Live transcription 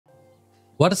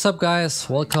What is up guys,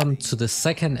 welcome to the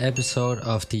second episode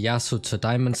of the Yasuo to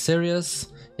Diamond series.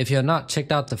 If you have not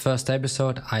checked out the first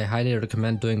episode, I highly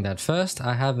recommend doing that first.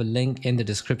 I have a link in the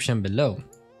description below.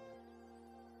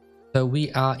 So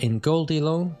we are in Gold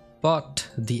Elo, but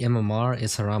the MMR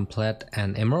is around Plat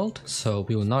and Emerald, so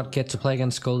we will not get to play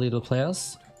against Gold Elo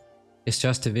players. It's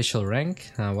just the visual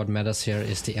rank. What matters here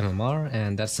is the MMR,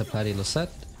 and that's the Plat Elo set.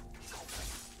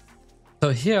 So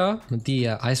here, the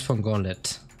Iceborne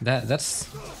Gauntlet. That's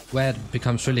where it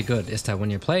becomes really good, is that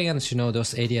when you play against,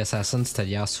 those AD assassins that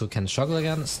Yasuo can struggle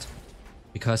against,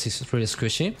 because he's really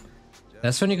squishy.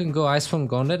 That's when you can go Iceborne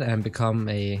Gauntlet and become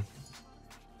a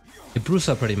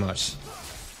bruiser pretty much.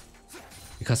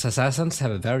 Because assassins have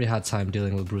a very hard time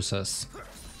dealing with bruisers.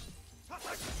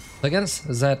 Against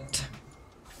that,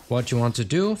 what you want to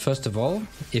do, first of all,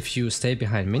 if you stay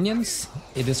behind minions,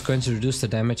 it is going to reduce the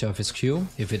damage of his Q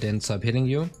if it ends up hitting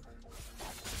you.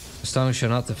 As long as you're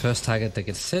not the first target that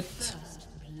gets hit.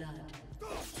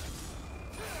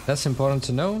 That's important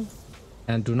to know.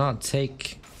 And do not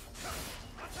take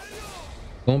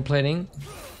bone plating.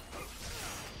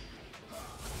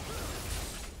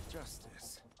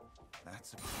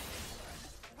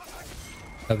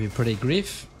 That'll be pretty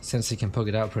grief, since he can poke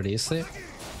it out pretty easily.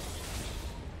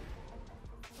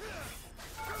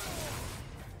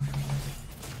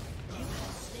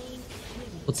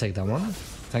 We'll take that one.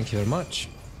 Thank you very much.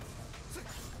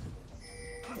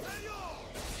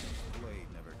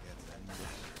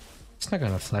 It's not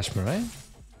gonna flash me, right?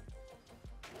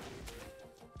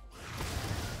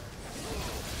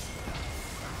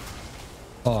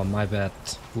 Oh, my bad.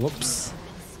 Whoops.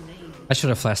 I should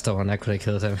have flashed that one, I could have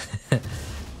killed him.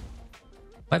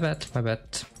 My bad, my bad.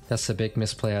 That's a big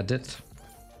misplay I did.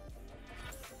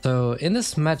 So, in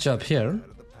this matchup here,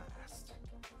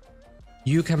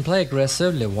 you can play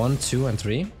aggressively 1, 2 and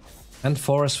 3. And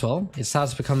 4 as well. It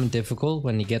starts becoming difficult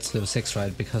when he gets level 6,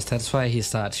 right? Because that's why he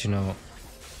starts,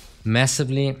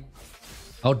 massively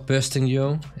outbursting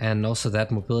you, and also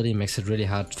that mobility makes it really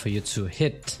hard for you to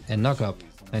hit a knock up.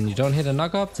 And you don't hit a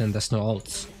knock up, then there's no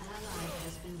ults.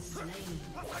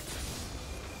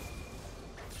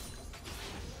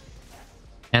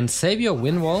 And save your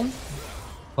win wall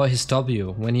for his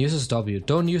W. When he uses W,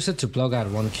 don't use it to block out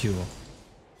 1Q.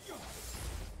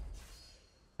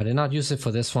 I did not use it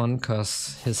for this one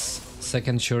because his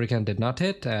second shuriken did not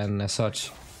hit, and as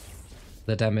such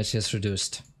the damage is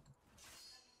reduced.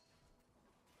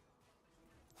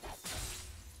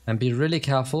 And be really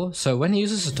careful. So when he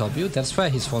uses a W, that's where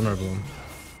he's vulnerable.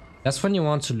 That's when you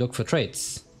want to look for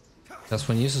traits. Because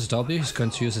when he uses W, he's going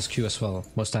to use his Q as well,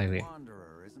 most likely.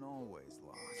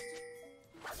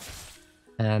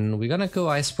 And we're gonna go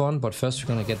Iceborne, but first we're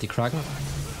gonna get the Kraken.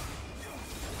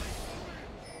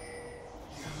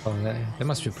 Oh, there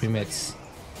must be premates.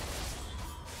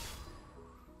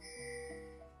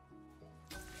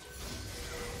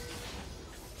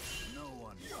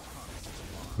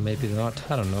 Maybe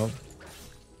not, I don't know.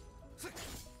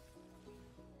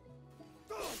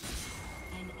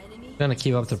 We're gonna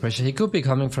keep up the pressure. He could be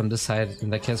coming from this side.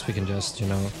 In that case, we can just,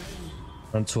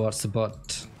 run towards the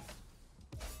bot.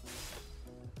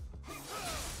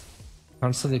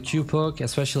 Constantly Q poke,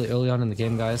 especially early on in the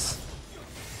game, guys.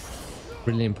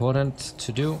 Really important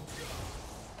to do.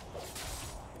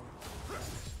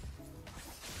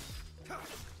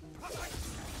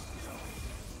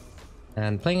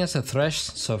 And playing as a Thresh,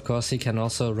 so of course he can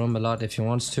also roam a lot if he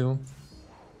wants to.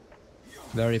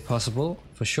 Very possible,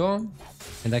 for sure.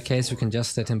 In that case, we can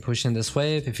just let him push in this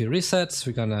wave. If he resets,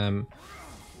 we're gonna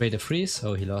raid a freeze.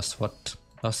 Oh, he lost what?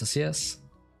 Lost the CS.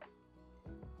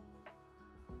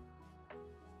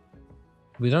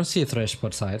 We don't see a Thresh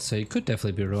bot side, so he could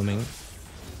definitely be roaming.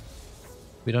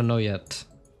 We don't know yet.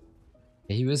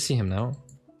 Yeah, he will see him now.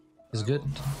 It's good.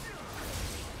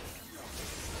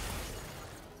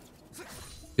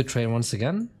 Good trade once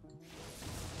again.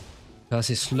 Because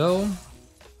he's slow.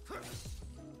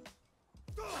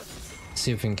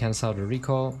 See if we can cancel out the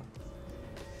recall.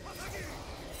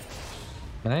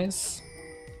 Nice.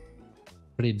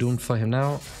 Pretty doomed for him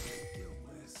now.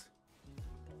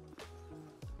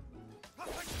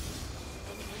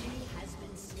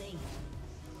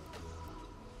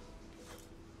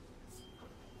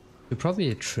 You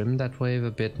probably trim that wave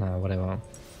a bit now, whatever.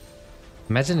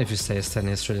 Imagine if he stays, then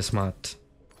he's really smart.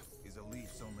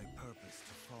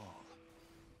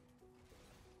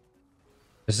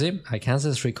 You see, I cancel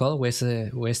his recall,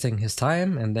 wasting his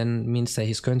time, and then means that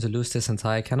he's going to lose this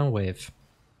entire cannon wave.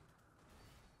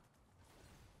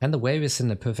 And the wave is in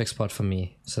the perfect spot for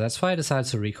me, so that's why I decided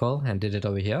to recall and did it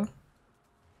over here.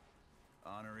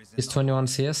 He's 21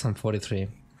 CS, I'm 43.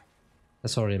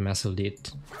 That's already a massive lead.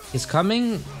 He's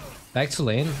coming Back to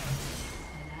lane.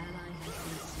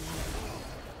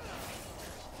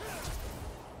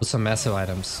 With some massive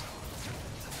items.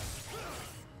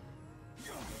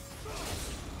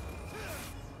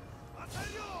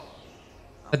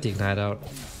 Let the ignite out.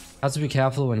 Have to be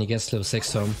careful when he gets level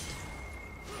 6 to him.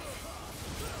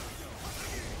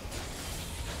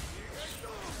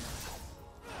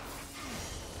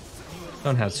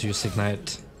 Don't have to use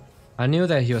ignite. I knew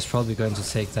that he was probably going to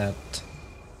take that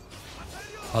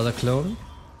other clone,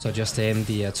 so just aim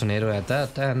the tornado at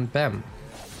that and bam.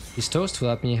 He's toast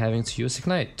without me having to use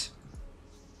ignite.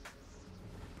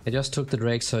 I just took the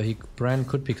Drake so Bran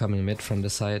could be coming mid from the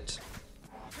side.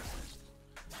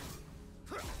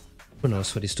 Who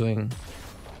knows what he's doing?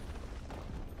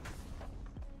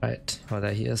 Right, oh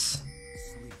there he is.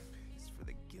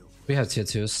 We have tier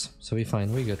 2s, so we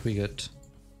fine, we good, we good.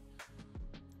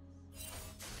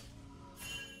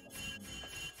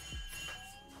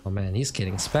 Oh man, he's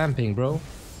getting spamping, bro.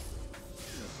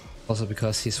 Also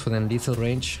because he's within lethal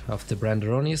range of the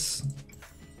Branderonis.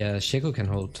 Yeah, Sheko can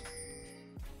hold.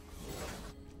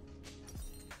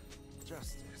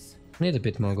 Need a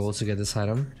bit more gold to get this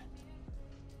item.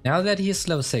 Now that he's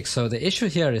level 6, so the issue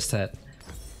here is that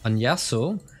on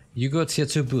Yasuo, you go tier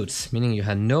 2 boots, meaning you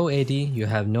have no AD, you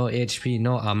have no HP,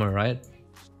 no armor, right?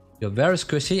 You're very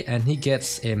squishy and he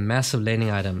gets a massive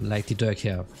laning item like the Dirk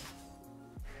here.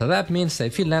 So that means that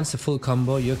if he lands a full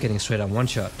combo, you're getting straight up one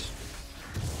shot.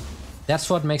 That's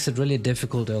what makes it really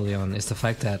difficult early on, is the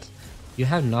fact that you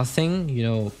have nothing, you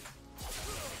know,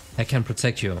 that can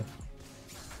protect you.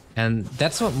 And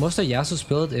that's what most of Yasuo's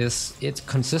build is. It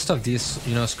consists of these,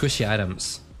 you know, squishy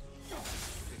items.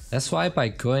 That's why by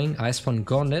going Iceborne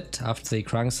Gauntlet after the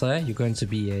Kraken Slayer, you're going to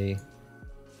be a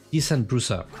decent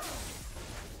bruiser.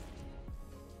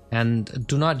 And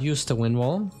do not use the wind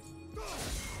wall.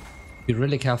 Be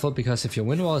really careful, because if your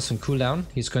wind wall is on cooldown,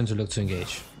 he's going to look to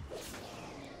engage.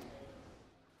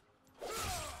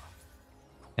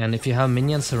 And if you have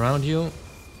minions around you,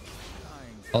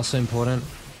 also important.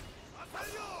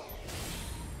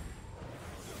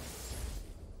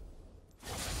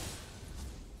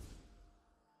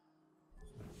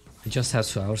 He just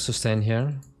has to out-sustain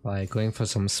here by going for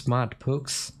some smart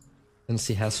pokes, since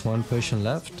he has one potion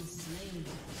left.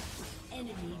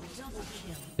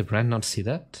 Did Brand not see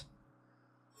that?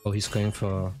 Oh, he's going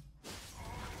for...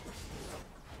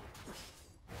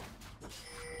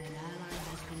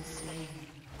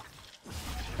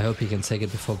 I hope he can take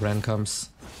it before Brand comes.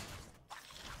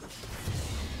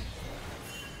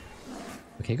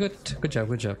 Okay, good. Good job,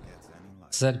 good job.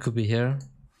 Zed could be here.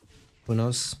 Who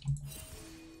knows?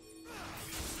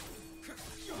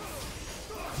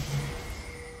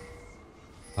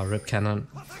 Oh, rip cannon.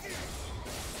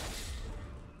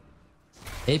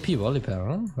 AP Volibear,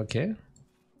 huh? Okay.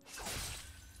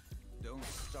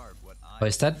 Oh,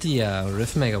 is that the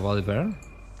Riftmaker Volibear?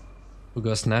 Who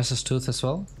goes Nash's Tooth as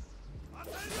well?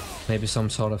 Maybe some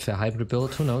sort of a hybrid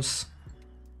build, who knows?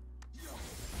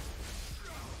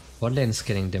 Bot lane is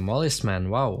getting demolished, man,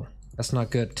 wow. That's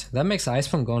not good. That makes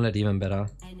Iceborne Gauntlet even better.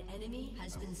 An enemy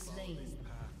has been slain.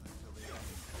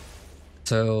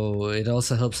 So it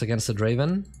also helps against the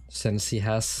Draven, since he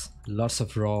has lots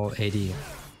of raw AD.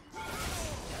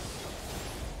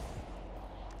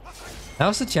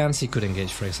 Now's the chance he could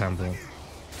engage, for example.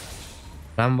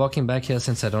 But I'm walking back here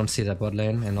since I don't see the bot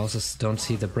lane and also don't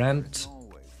see the Brand.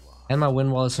 And my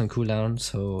wind wall is on cooldown,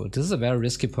 so this is a very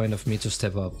risky point of me to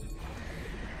step up.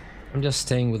 I'm just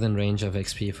staying within range of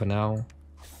XP for now.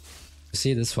 You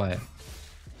see this fire?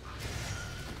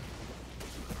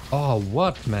 Oh,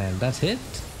 what, man? That hit?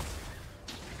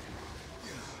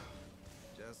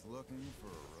 Just looking for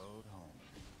a road home.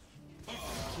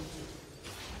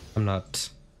 I'm not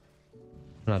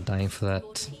dying for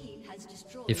that.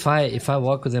 If I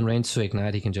walk within range to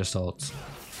ignite, he can just ult.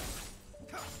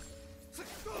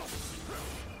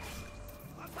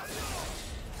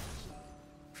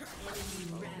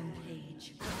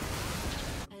 Rampage.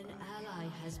 An ally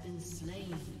has been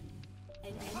slain.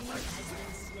 An enemy has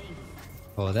been slain.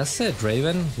 Oh, that's a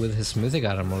Draven with his mythic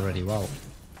item already, wow.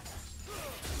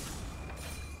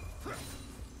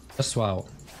 Just wow.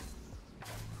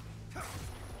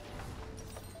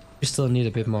 We still need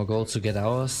a bit more gold to get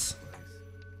ours.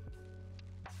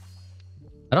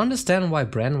 I don't understand why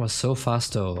Bran was so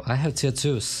fast though. I have tier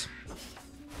 2s.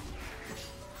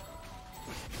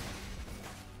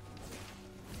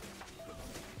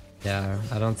 Yeah,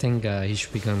 I don't think he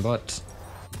should be going bot.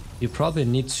 You probably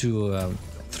need to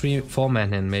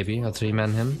 4-man him maybe, or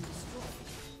 3-man him.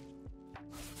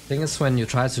 Thing is, when you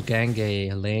try to gank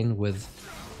a lane with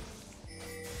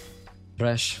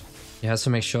Thresh, you have to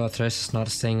make sure Thresh is not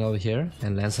staying over here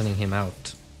and landsending him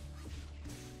out.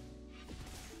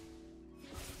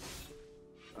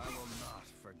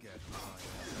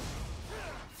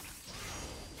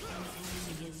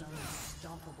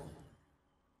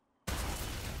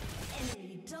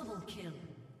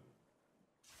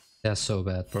 They're so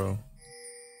bad, bro.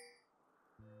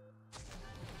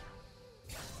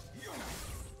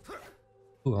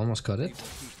 Ooh, almost got it.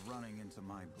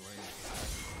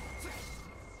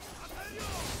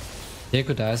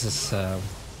 Diego dies is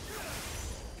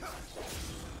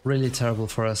really terrible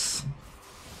for us.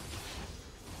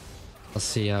 I'll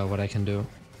see what I can do.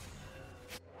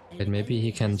 But maybe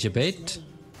he can debate.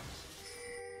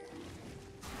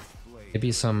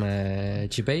 Maybe some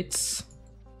debates.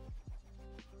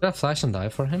 Did I flash and die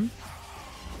for him?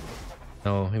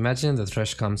 No, imagine the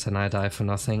thresh comes and I die for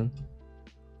nothing.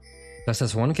 Because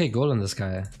there's 1k gold on this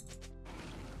guy.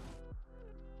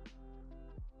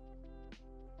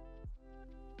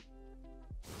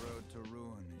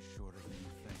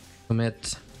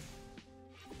 Commit.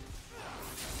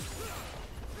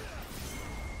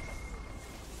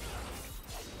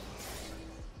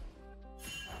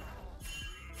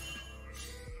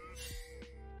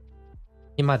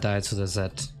 He might die to the Z.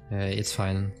 It's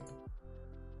fine.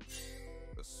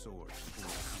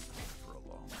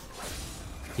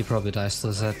 He probably dies to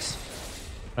the Z.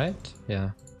 Right?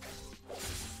 Yeah.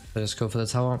 Let's go for the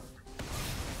tower.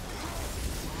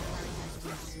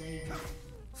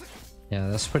 Yeah,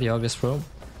 that's pretty obvious, bro.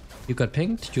 You got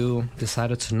pinged, you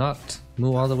decided to not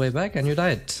move all the way back, and you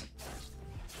died.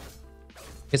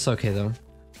 It's okay though.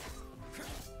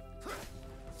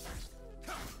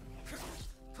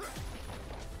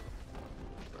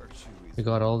 We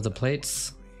got all of the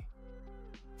plates.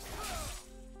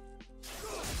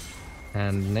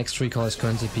 And next recall is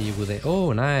going to be with a...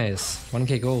 Oh, nice!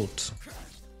 1k gold.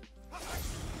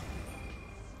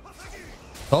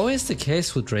 Always the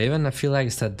case with Draven, I feel like,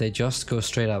 is that they just go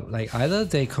straight up. Like, either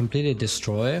they completely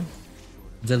destroy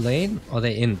the lane or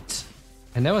they int.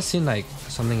 I never seen like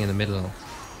something in the middle.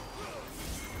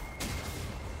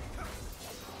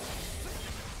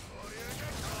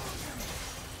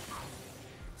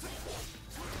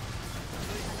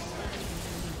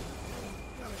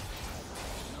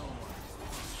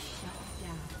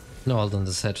 No ult on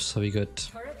the set, so we good.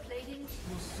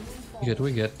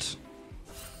 We good.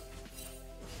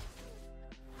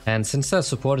 And since their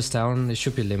support is down, it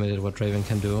should be limited what Draven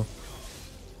can do.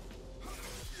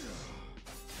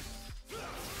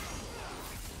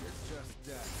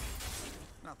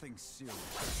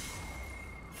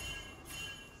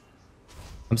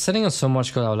 I'm sitting on so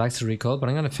much gold I would like to recall, but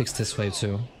I'm gonna fix this wave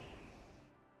too.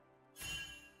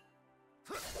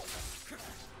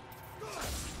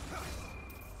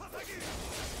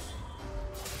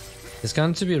 It's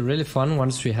going to be really fun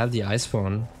once we have the ice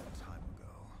spawn.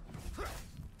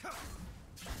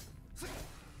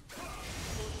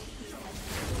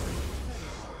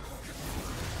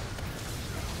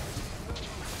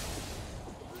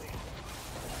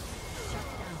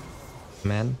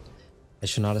 Man, I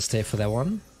should not have stayed for that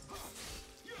one.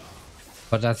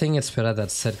 But I think it's better that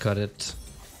Seth got it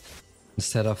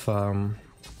instead of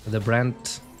the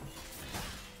brand.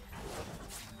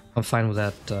 I'm fine with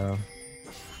that.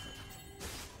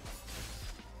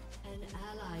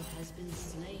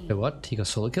 Wait, what? He got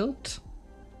solo killed?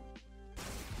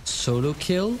 Solo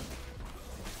kill?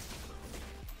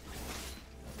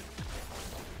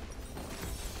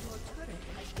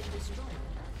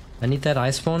 I need that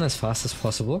ice spawn as fast as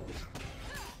possible.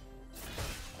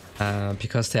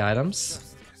 Because the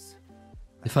items.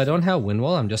 If I don't have wind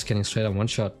wall, I'm just getting straight on one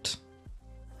shot.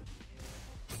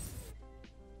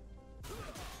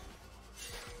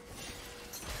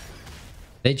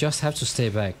 They just have to stay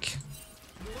back.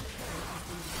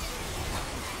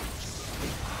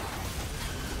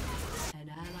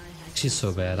 She's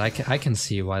so bad. I can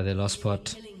see why they lost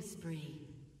bot.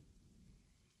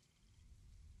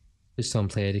 Please don't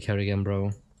play AD carry again, bro.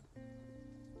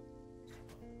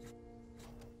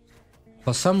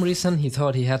 For some reason he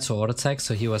thought he had to auto attack,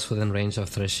 so he was within range of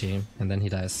Threshy, and then he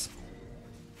dies.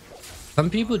 Some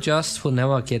people just will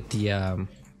never get the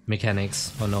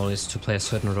mechanics or knowledge to play a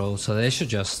certain role, so they should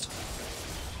just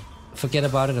forget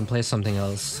about it and play something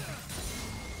else.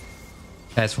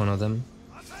 That's one of them.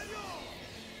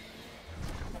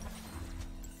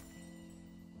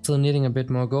 Still needing a bit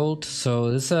more gold,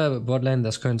 so this is a bot lane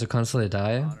that's going to constantly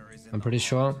die, I'm pretty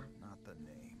sure.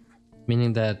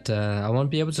 Meaning that I won't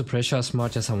be able to pressure as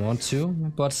much as I want to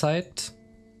bot side.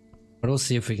 But we'll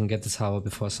see if we can get the tower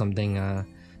before something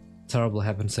terrible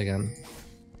happens again.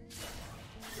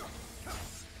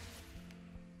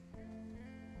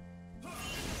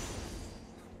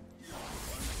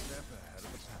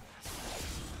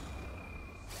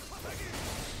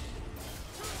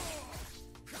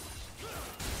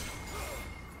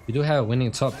 We do have a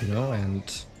winning top, you know, and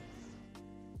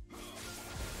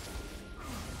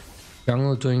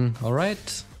jungle doing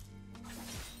alright.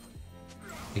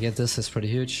 I get this is pretty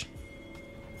huge.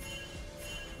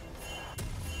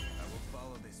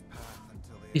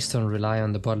 Please don't rely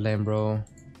on the bot lane, bro.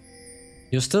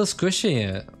 You're still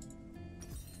squishy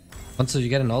until you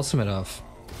get an ultimate off.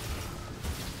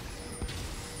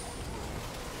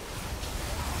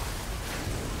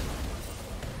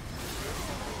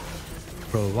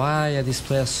 Bro, why are these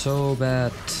players so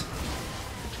bad?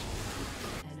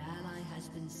 An ally has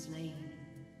been slain.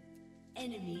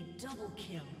 Enemy double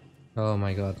kill. Oh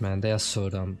my god, man, they are so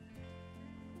dumb.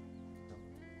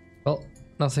 Well,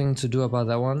 nothing to do about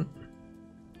that one.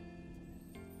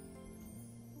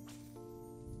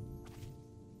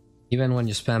 Even when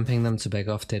you spam ping them to back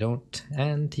off, they don't.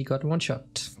 And he got one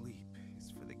shot. Sleep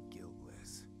is for the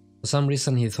guiltless. For some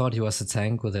reason he thought he was a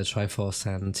tank with a Triforce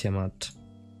and Tiamat.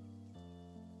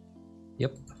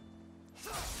 Yep.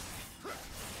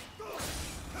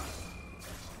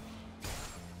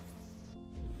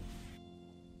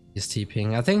 He's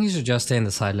TPing. I think he should just stay in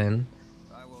the side lane.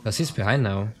 Because he's behind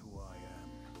now.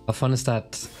 How fun is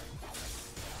that?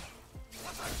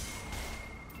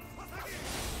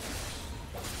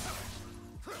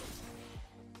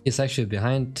 He's actually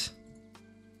behind.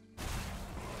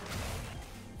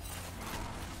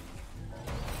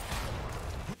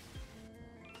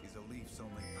 He's a leaf's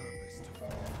only purpose to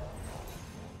fall.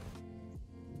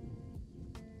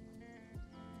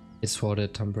 It's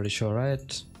thwarted, I'm pretty sure,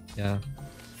 right? Yeah.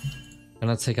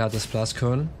 Gonna take out this blast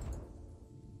cone.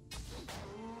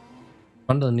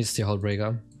 Bundle needs the hull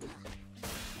breaker.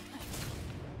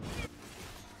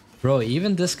 Bro,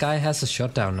 even this guy has a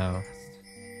shutdown now. An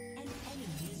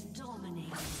enemy is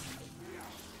dominating.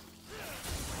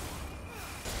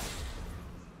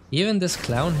 Even this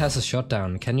clown has a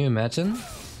shutdown, can you imagine?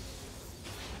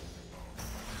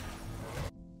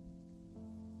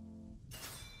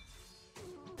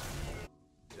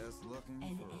 Just looking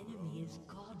An for enemy is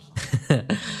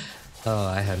godlike. Oh,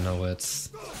 I had no words.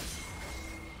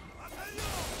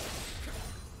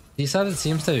 These are the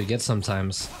teams that you get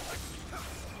sometimes. An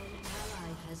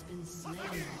ally has been slain.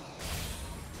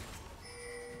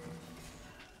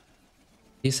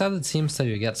 These are the teams that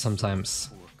you get sometimes.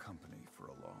 poor company for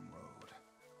a long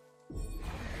road.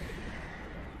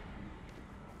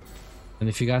 And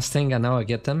if you guys think I know I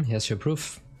get them, here's your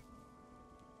proof.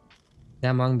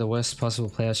 They're among the worst possible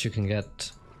players you can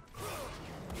get.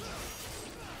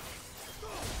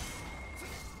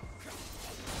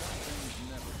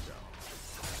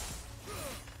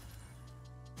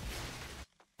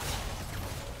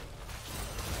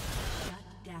 Shut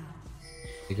down.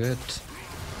 Pretty good.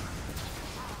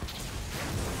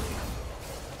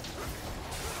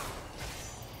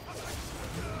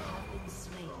 Have been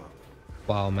slain.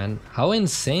 Wow, man. How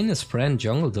insane is Brand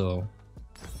Jungle though?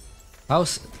 How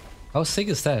sick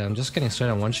is that? I'm just getting straight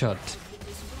on one shot.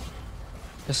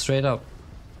 Just straight up.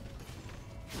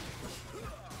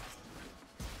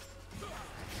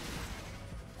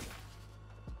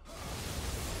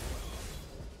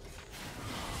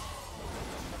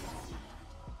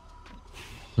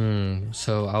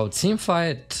 So our team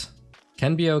fight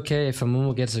can be okay if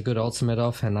Amumu gets a good ultimate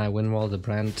off and I win all the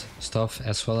brand stuff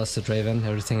as well as the Draven,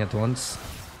 everything at once.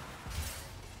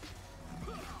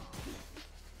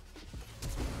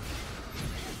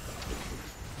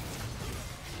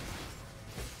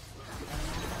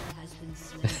 Has been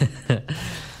slain.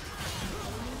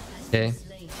 Okay.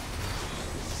 Slain.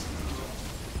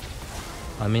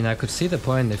 I mean, I could see the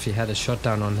point if he had a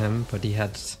shutdown on him, but he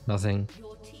had nothing.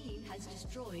 Your team has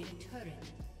destroyed a turret.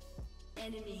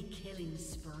 Enemy killing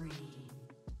spree.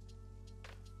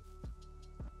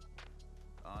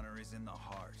 Honor is in the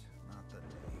heart, not the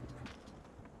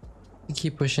name.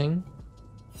 Keep pushing.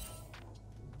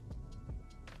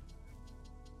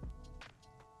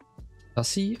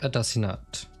 Does he or does he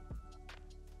not?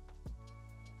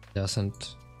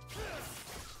 Doesn't.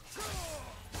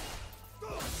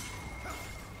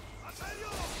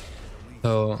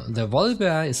 So the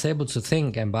Volibear is able to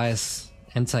think and buys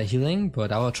anti-healing,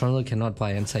 but our Trundle cannot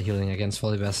buy anti-healing against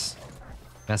Volibear's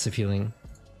massive healing.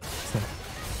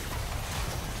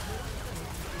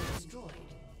 Destroyed.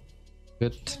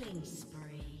 Good, Killing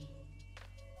spree.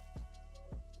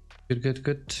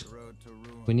 good. The road to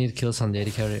ruin. We need kills on the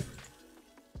AD carry.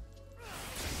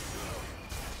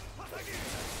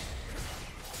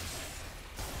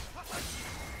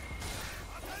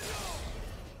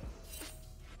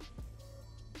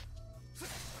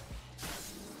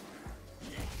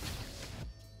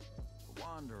 The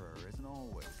wanderer isn't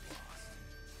always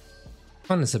lost.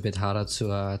 One is a bit harder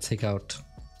to take out.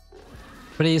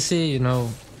 Pretty easy, you know.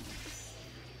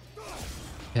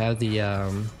 You have the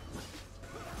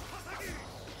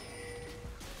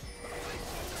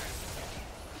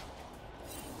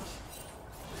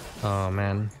Oh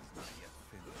man.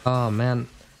 Oh man.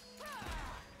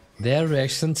 Their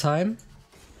reaction time?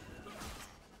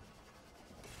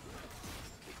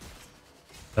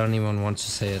 I don't even want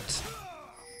to say it.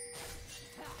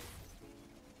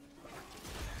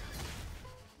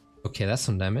 Okay, that's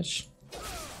some damage.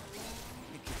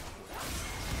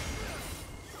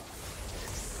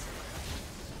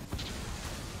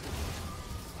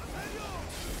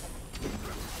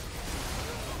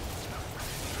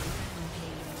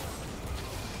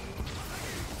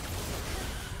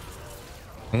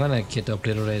 I'm gonna get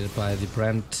obliterated by the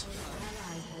brand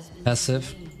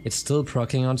passive. It's still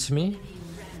proccing onto me.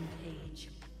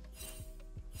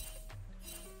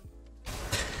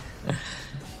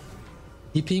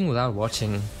 TPing without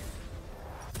watching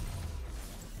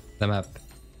the map.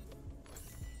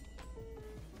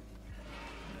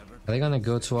 Are they gonna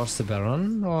go towards the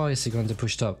Baron or is he going to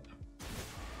push top?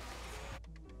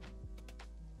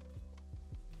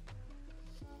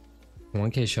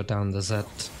 One K shutdown the Z.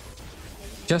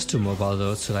 Just too mobile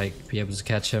though to like be able to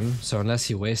catch him, so unless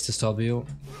he wastes his W.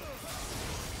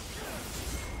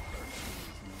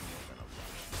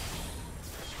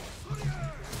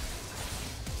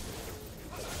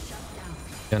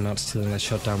 You're not stealing that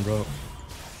shutdown, bro.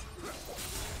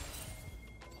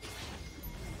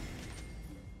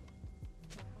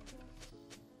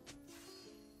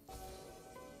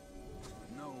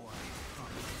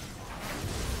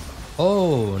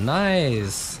 Oh,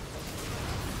 nice!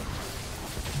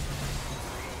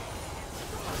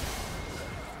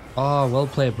 Oh, well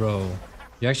played, bro.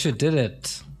 You actually did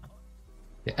it.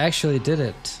 You actually did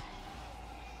it.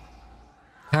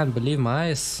 Can't believe my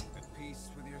eyes.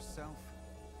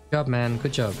 Good job, man.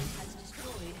 Good job.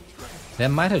 They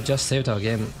might have just saved our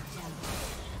game.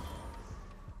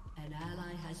 An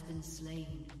ally has been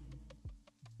slain.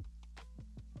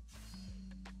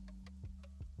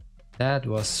 That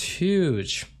was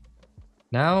huge.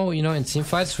 Now, you know, in team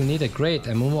fights we need a great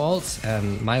Amumu ult,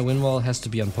 and my win wall has to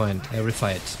be on point every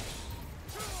fight.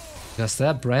 Because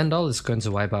that brand ult is going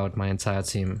to wipe out my entire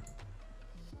team.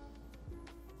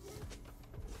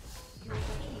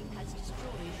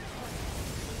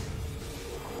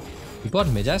 We bought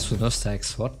Midas with no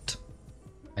stacks, what?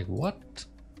 Like what?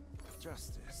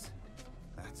 Justice.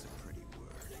 That's a pretty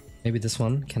word. Maybe this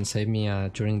one can save me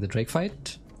during the Drake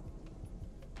fight.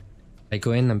 I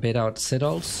go in and bait out Sid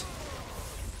ults,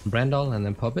 brand ult, and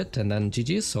then pop it, and then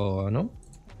GG's, or no?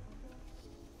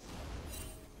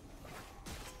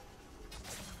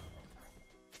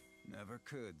 Never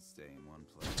could stay in one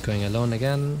place. He's going alone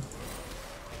again.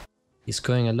 He's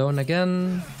going alone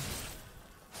again.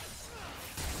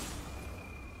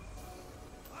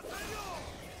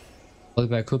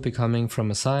 Oliver could be coming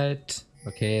from a side.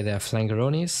 Okay, they're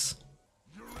flankeronis.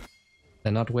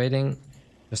 They're not waiting.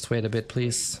 Just wait a bit,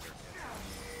 please.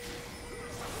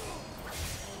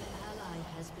 Ally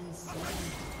has been slain.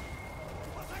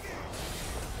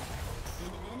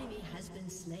 An enemy has been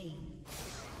slain.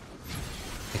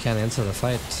 I can't enter the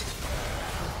fight.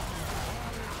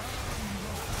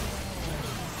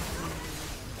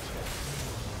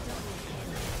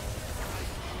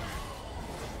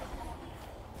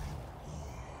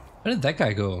 Where did that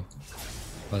guy go?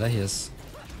 Oh, there he is.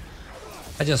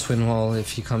 I just win wall if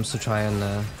he comes to try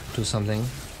and do something.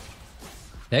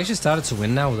 They actually started to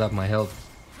win now without my help.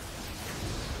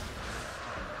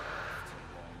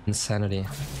 Insanity.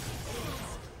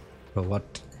 But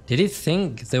what? Did he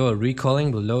think they were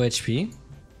recalling the low HP?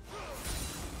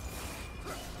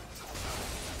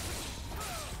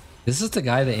 This is the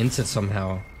guy they inted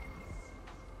somehow.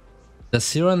 The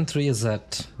 0-3 is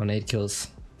that on 8 kills.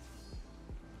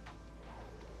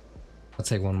 I'll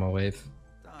take one more wave.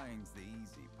 Dying's the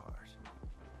easy part.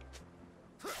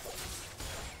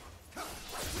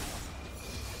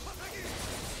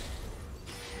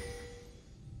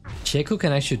 Sheku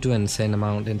can actually do an insane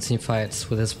amount in team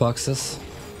fights with his boxes.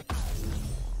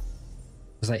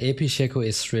 Because like AP Sheku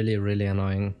is really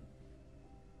annoying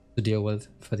to deal with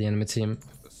for the enemy team.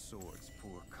 The sword's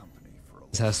poor company for a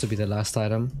This has to be the last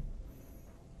item.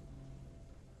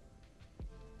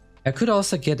 I could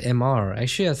also get MR.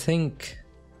 Actually, I think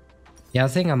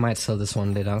I might sell this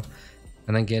one later.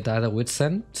 And then get either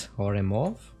Witsend or a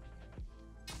Morph.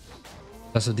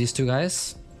 Because of these two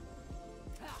guys.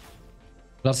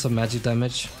 Lots of magic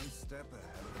damage. one step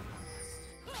ahead of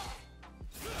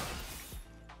the rest.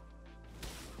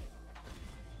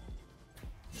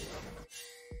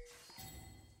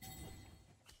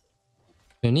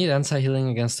 You need anti-healing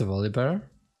against the Volibear.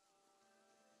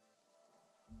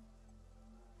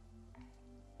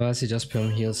 Otherwise he just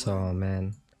perm heals. Oh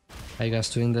man. How are you guys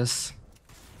doing this?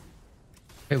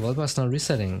 Wait, Volibear's not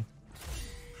resetting.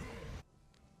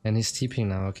 And he's TPing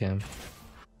now, okay.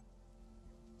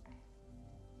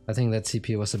 I think that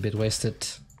TP was a bit wasted.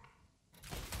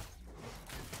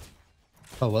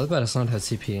 Oh, well, but does not have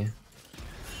TP.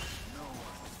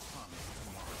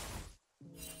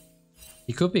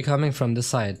 He could be coming from this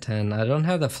side, and I don't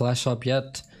have the flash up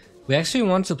yet. We actually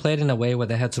want to play it in a way where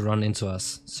they had to run into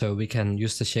us, so we can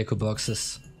use the Shaco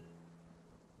boxes,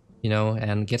 you know,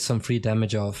 and get some free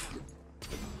damage off.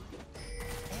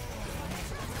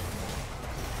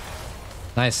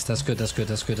 Nice, that's good, that's good,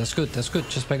 that's good, that's good, that's good.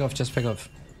 Just back off, just back off.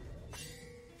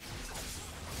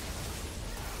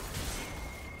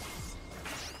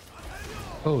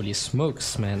 Holy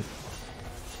smokes, man.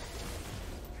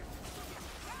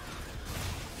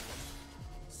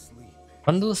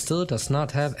 Bundle still does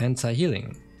not have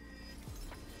anti-healing.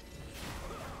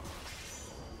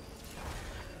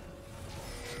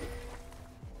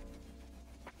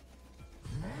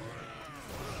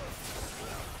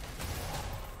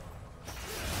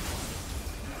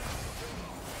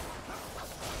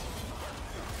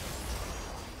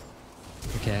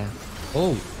 Okay.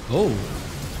 Oh, oh.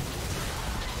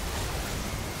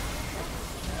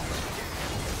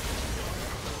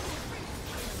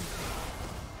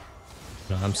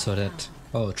 No, I'm so dead.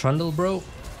 Oh, Trundle, bro.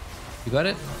 You got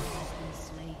it?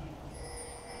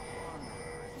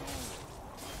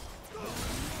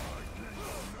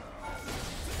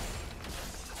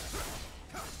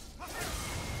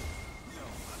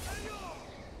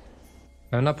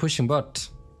 I'm not pushing bot.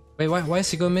 Wait, why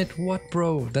is he going mid? What,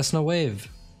 bro? There's no wave.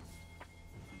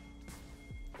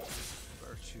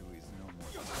 Virtue is no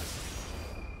more.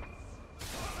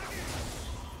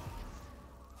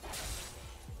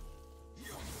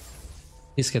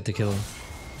 Please get the kill.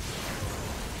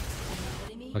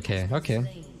 Okay,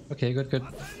 okay. Okay, good, good.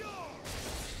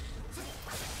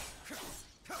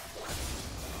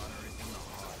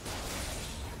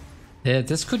 Yeah,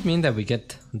 this could mean that we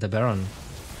get the Baron.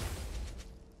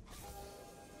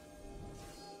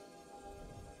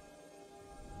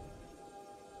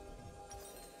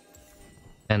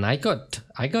 And I got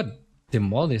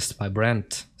demolished by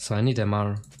Brand, so I need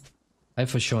MR. I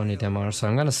for sure need MR, so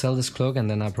I'm gonna sell this cloak and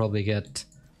then I'll probably get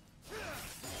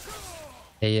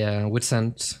a Wit's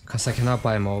End, because I cannot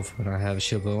buy more when I have a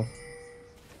shield bow.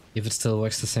 If it still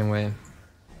works the same way.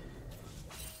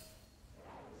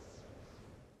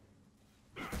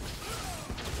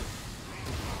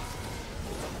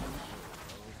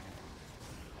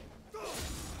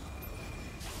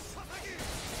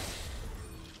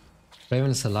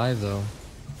 Raven is alive though.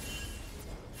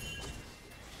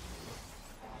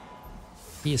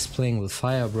 He is playing with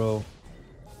fire, bro.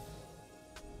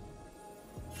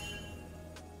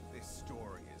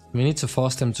 We need to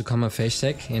force them to come a phase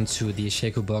check into the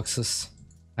Shaco boxes.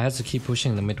 I have to keep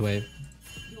pushing the mid wave.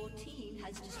 Your team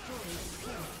has destroyed a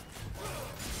turret.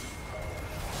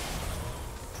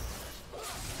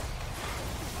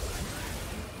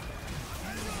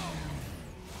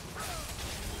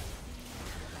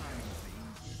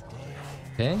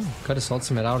 Okay, got his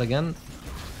ultimate out again.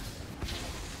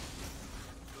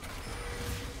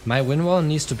 My win wall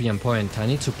needs to be on point. I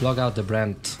need to block out the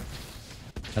Brand.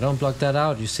 I don't block that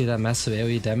out, you see that massive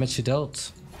AoE damage he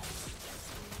dealt?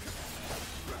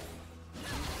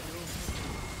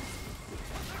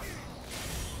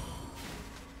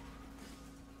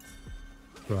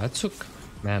 Bro, I took...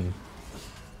 Man.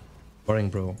 Boring,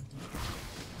 bro.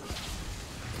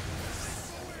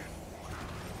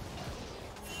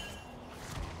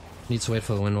 Need to wait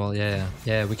for the win wall, yeah,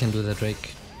 we can do that,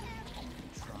 Drake.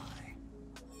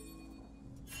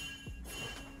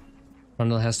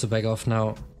 Rundle has to back off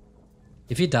now.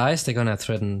 If he dies, they're gonna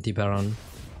threaten the Baron.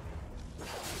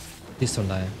 Please don't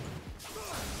die.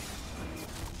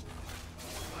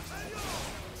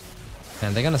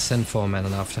 And they're gonna send 4 men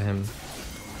after him.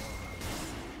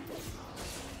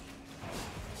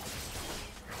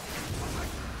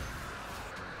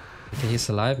 Okay, he's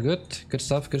alive. Good. Good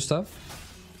stuff, good stuff.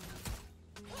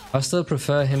 I still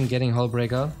prefer him getting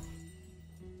Hullbreaker.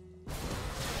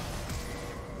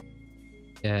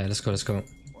 Yeah, let's go, let's go.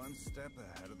 One step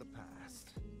ahead of the past.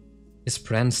 Is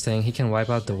Brand staying? He can wipe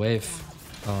out the wave.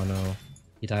 Oh no,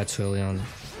 he died too early on.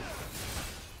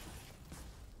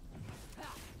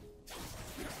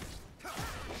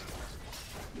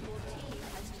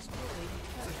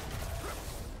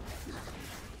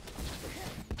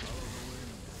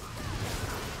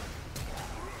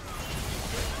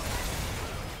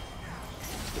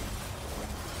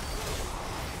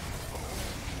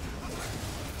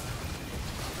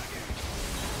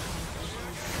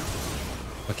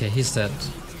 Okay, he's dead.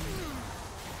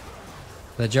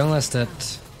 The jungler's dead.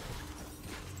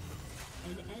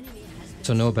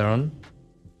 So no Baron.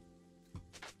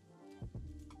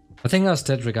 I think I was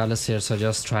dead regardless here, so I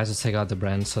just try to take out the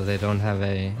brand so they don't have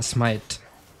a smite.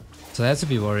 So I have to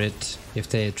be worried if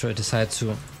they decide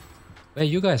to... Where are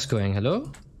you guys going?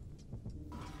 Hello?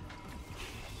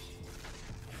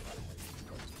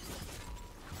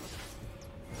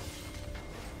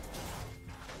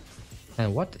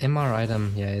 And what MR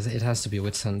item? Yeah, it has to be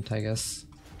Witsend, I guess.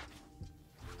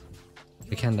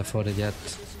 I can't afford it yet.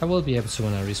 I will be able to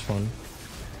when I respawn.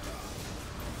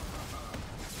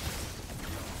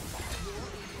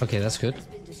 Okay, that's good.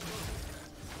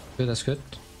 Good, that's good.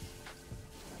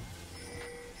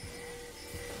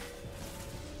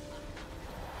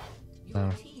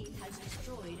 Oh.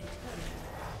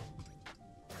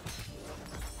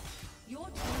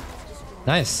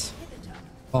 Nice!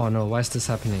 Oh no, why is this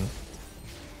happening?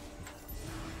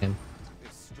 Okay.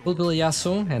 We'll build a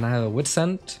Yasuo and I have a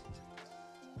Witsend.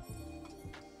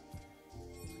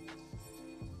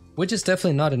 Which is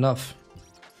definitely not enough.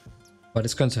 But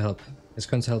it's going to help. It's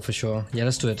going to help for sure. Yeah,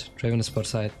 let's do it. Draven is bot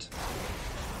side.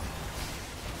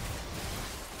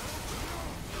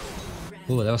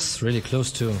 Ooh, that was really close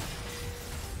too.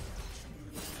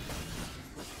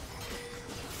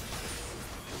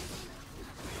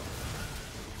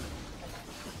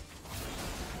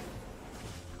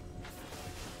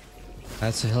 I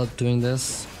had to help doing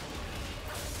this.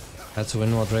 I had to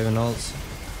win more Draven ults.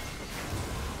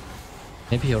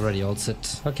 Maybe he already ults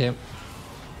it. Okay.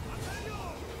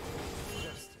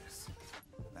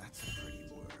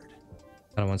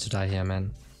 I don't want to die here,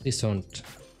 man. Please don't.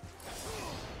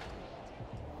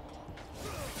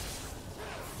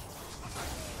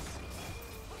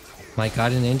 My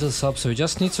Guardian Angel's up, so we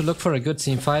just need to look for a good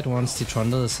team fight once the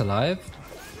Trundle is alive.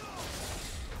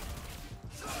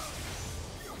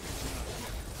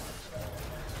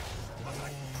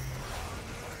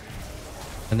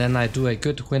 And then I do a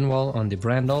good win wall on the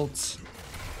brand ult.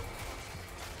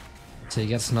 So he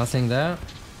gets nothing there.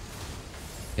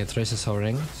 Okay, Thrace is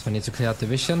hovering, so I need to clear out the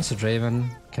vision so Draven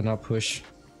cannot push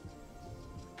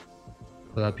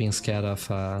without being scared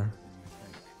of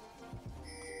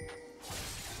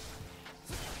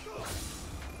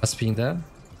us being there.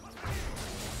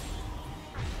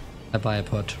 I buy a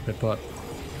pot, red pot.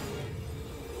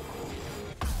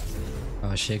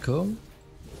 Oh, Shaco.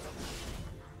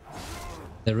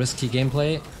 The risky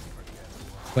gameplay.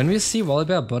 When we see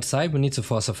Volibear bot side, we need to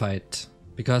force a fight,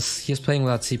 because he's playing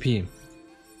without CP.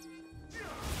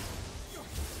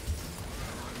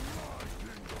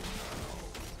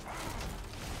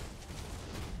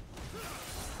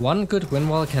 One good win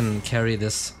wall can carry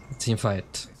this team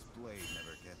fight.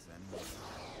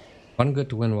 One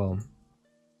good win wall.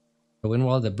 A win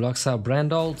wall that blocks out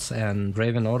brand ults and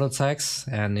Draven auto attacks,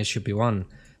 and it should be won.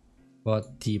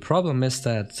 But the problem is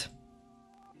that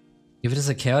if it is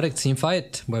a chaotic team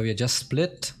fight where we are just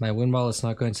split, my win wall is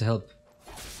not going to help.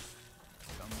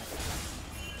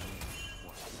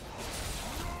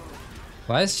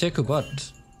 Why is Shaco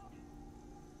bot?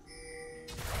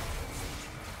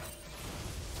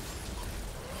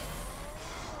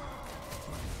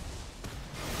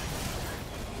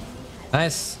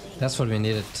 Nice, that's what we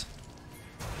needed.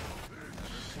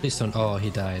 Please don't. Oh, he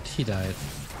died. He died.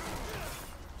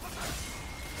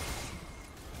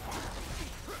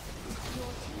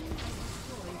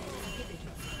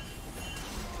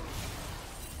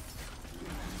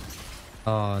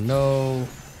 Oh no.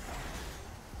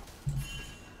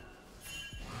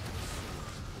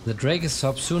 The Drake is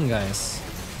up soon, guys.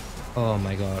 Oh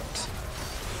my god.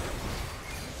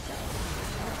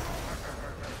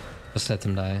 Just let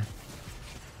them die.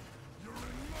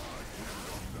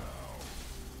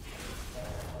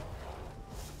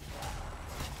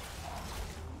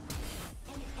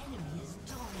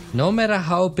 No matter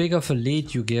how big of a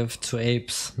lead you give to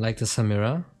apes like the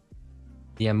Samira,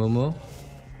 the Amumu,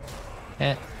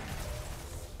 and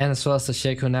as well as the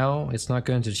Shaco now, it's not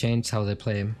going to change how they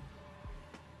play.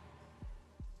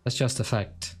 That's just a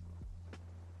fact.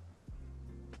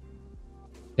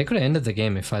 They could have ended the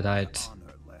game if I died.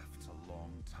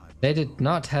 They did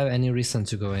not have any reason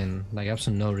to go in, like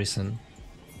absolutely no reason.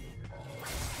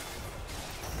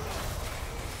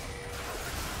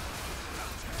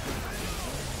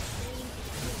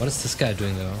 What is this guy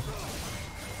doing though?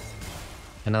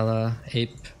 Another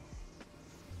ape.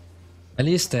 At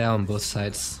least they are on both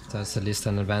sides. That's at least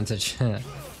an advantage.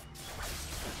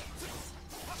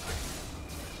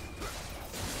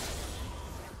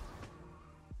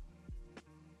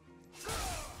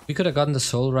 We could have gotten the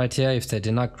soul right here if they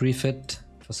did not grief it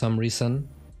for some reason.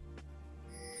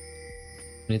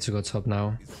 We need to go top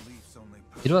now.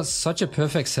 It was such a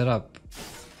perfect setup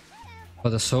for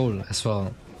the soul as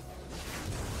well.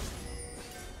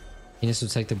 He needs to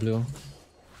take the blue.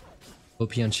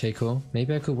 OP on Shaco.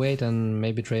 Maybe I could wait and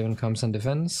maybe Draven comes on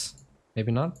defense.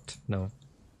 Maybe not? No.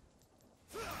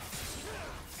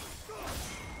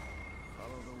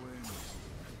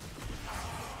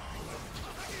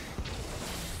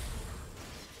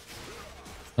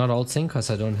 Not ulting because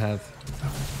I don't have.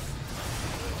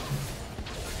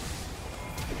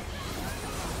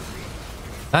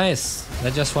 Nice!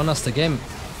 That just won us the game.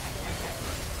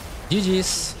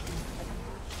 GG's.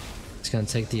 It's gonna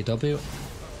take the W.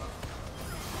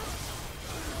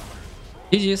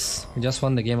 GG's. We just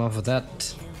won the game off of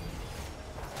that.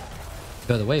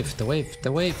 Go the wave, the wave,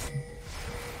 the wave.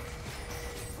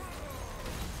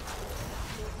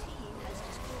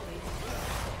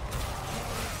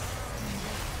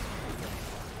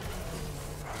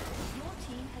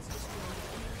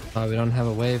 Oh, we don't have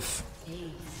a wave.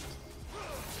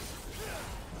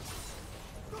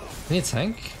 We need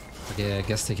tank? Okay, I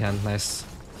guess they can. Nice.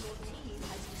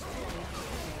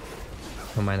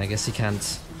 Oh mind, I guess he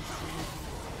can't.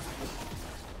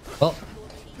 Well,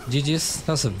 GG's.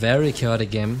 That was a very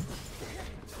chaotic game.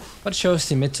 But shows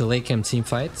the mid to late game team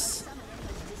fights.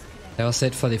 That was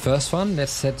it for the first one.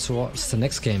 Let's head towards the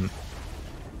next game.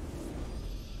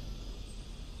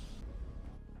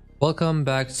 Welcome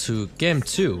back to game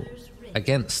 2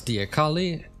 against the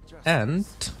Akali, and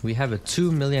we have a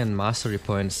 2 million mastery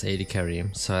points AD carry,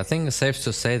 so I think it's safe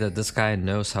to say that this guy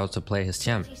knows how to play his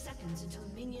champ.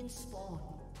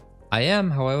 I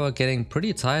am, however, getting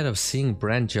pretty tired of seeing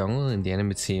Brand jungle in the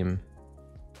enemy team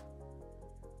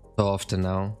so often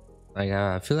now. Like,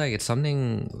 I feel like it's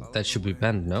something that should be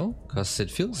banned, no? Because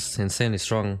it feels insanely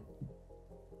strong.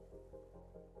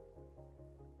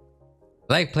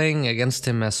 I like playing against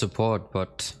him as support,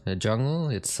 but the jungle,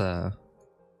 it's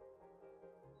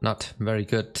not very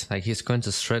good. Like, he's going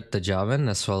to shred the Jarvan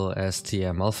as well as the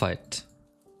Malphite.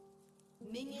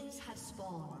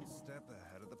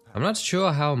 I'm not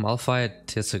sure how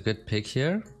Malphite is a good pick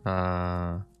here,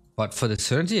 but for the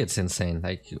synergy it's insane.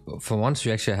 Like, for once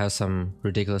we actually have some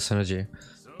ridiculous synergy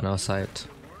on our side.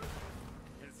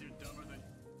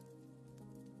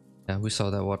 Yeah, we saw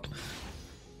that what.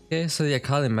 Okay, so the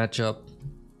Akali matchup.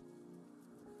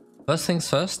 First things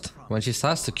first, when she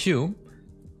starts to Q,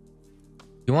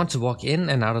 you want to walk in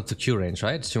and out of the Q range,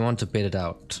 right? So you want to bait it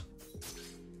out.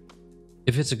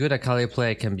 If it's a good Akali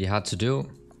play, it can be hard to do.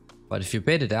 But if you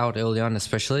bait it out early on,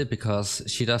 especially because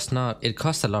she does not, it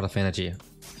costs a lot of energy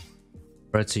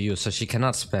for it to use, so she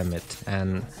cannot spam it.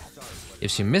 And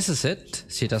if she misses it,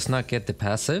 she does not get the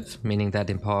passive, meaning that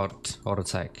import auto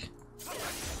attack.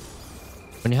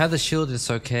 When you have the shield, it's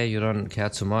okay, you don't care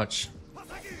too much.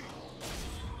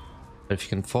 But if you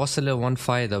can force a little one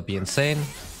fight, that'll be insane.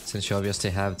 Since you obviously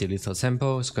have the lethal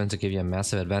tempo, it's going to give you a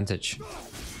massive advantage.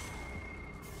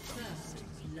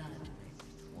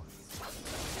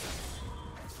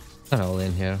 I'm all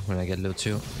in here when I get low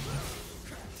 2.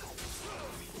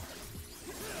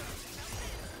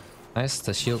 Nice,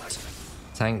 the shield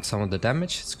tanked some of the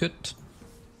damage, it's good.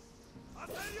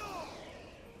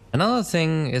 Another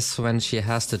thing is when she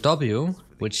has the W,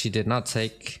 which she did not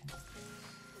take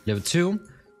level 2,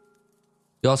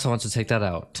 you also want to take that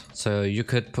out. So you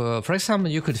could, for example,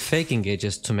 you could fake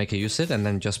engages to make her use it and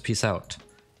then just peace out.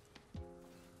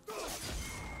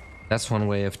 That's one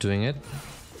way of doing it.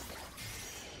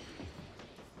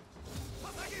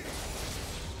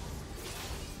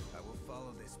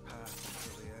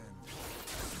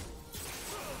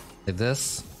 Like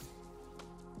this.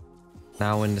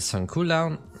 Now when it's on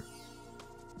cooldown,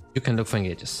 you can look for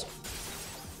engages.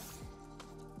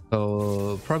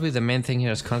 So probably the main thing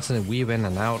here is constantly weave in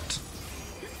and out.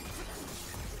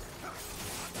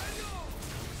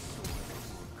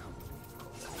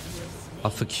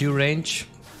 Off the Q range,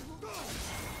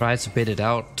 try to bait it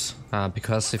out,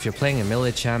 because if you're playing a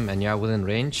melee champ and you're within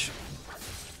range,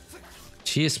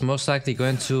 she is most likely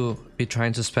going to be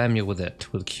trying to spam you with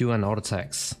it, with Q and auto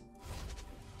attacks.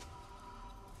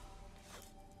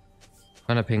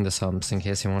 I'm gonna ping the sums in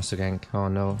case he wants to gank. Oh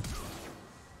no.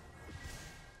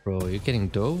 Bro, you're getting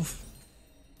dove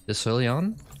this early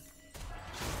on?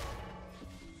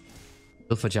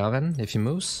 Go for Jarvan if he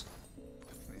moves.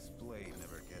 This blade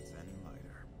never gets any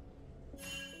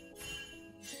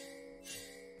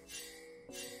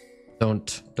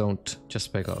lighter. Don't,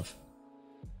 just back off.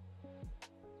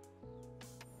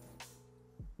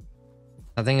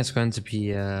 I think it's going to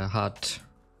be hard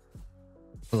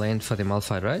lane for the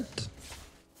Malphite, right?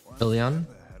 Early on.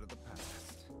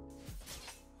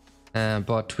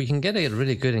 But we can get a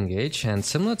really good engage, and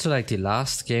similar to like the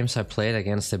last games I played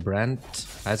against the brand,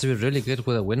 I had to be really good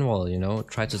with a wind wall, you know,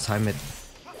 try to time it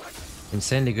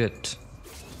insanely good.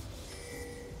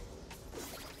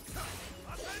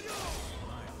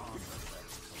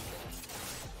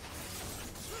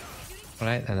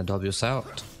 Right, and the W's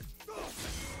out.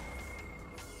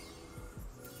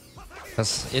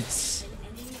 Because it's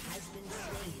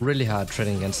really hard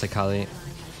trading against Akali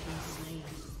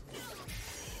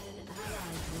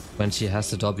when she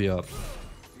has the W up.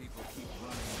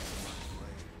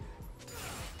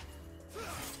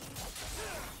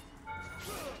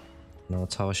 No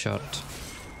tower shot.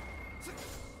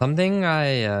 Something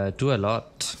I do a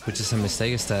lot, which is a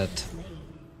mistake, is that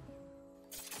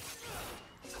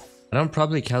I don't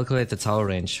probably calculate the tower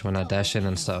range when I dash in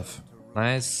and stuff.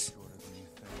 Nice.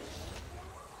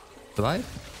 Do I?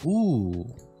 Ooh.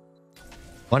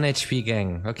 1 HP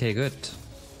gang. Okay, good.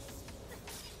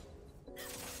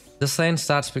 This lane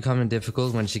starts becoming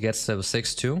difficult when she gets level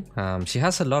 6 too. She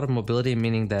has a lot of mobility,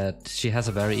 meaning that she has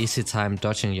a very easy time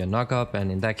dodging your knock-up,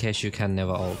 and in that case you can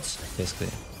never ult, basically.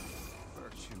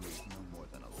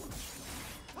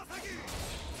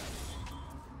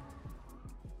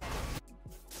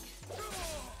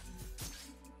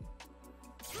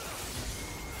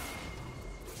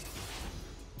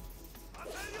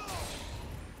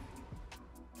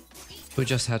 We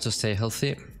just have to stay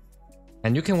healthy.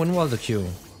 And you can win wall the Q.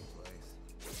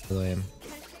 By the way.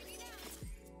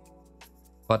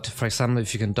 But for example,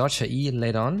 if you can dodge a E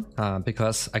later on,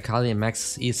 because Akali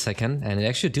maxes each second, and it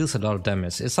actually deals a lot of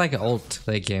damage. It's like an old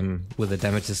late game with the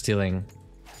damage it's dealing.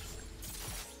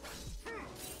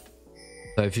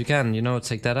 So if you can, you know,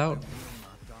 take that out,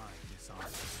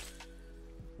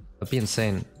 that'd be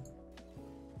insane.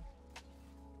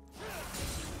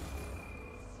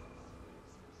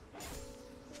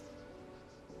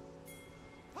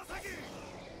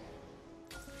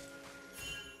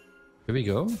 Here we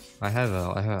go. I have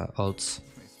ults.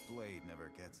 This blade never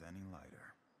gets any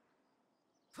lighter.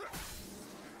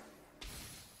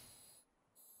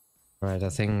 Right, I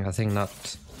think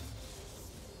not.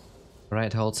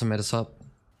 Right, her ultimate is up.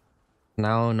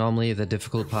 Now normally the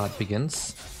difficult part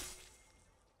begins.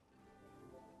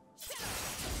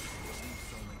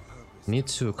 Need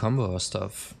to combo our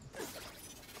stuff.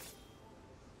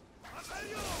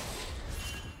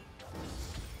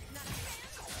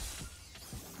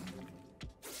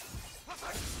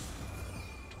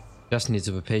 Just need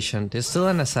to be patient. There's still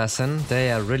an assassin.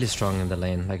 They are really strong in the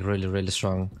lane, like really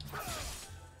strong.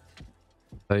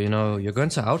 So you know, you're going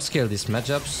to outscale these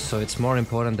matchups, so it's more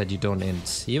important that you don't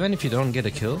int. Even if you don't get a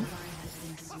kill.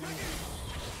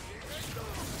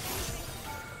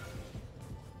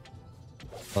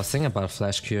 I was thinking about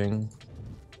flash queuing.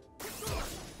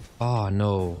 Oh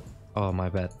no. Oh, my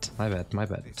bad. My bad.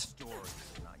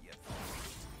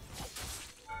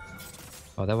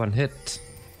 Oh, that one hit.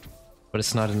 But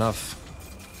it's not enough.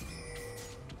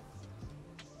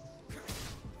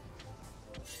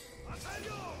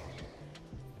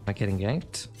 Am I getting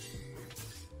ganked?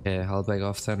 Okay, I'll back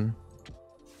off then.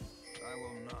 I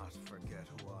will not forget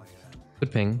who I am.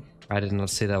 Good ping. I did not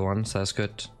see that one, so that's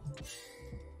good.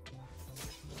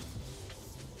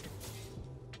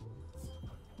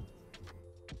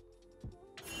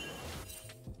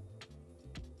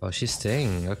 Oh, she's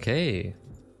staying. Okay.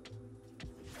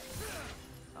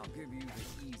 I'll give you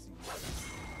the easy way.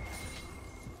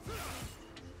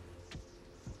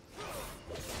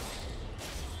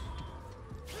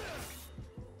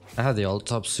 I have the ult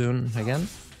top soon again.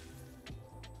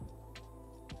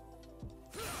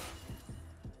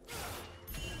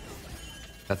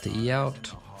 Got the E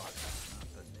out.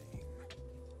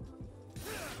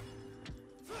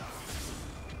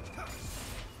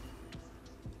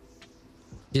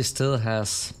 He still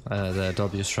has the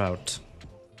W Shroud.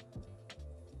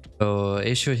 So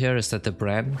issue here is that the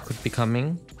brand could be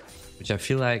coming, which I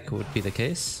feel like would be the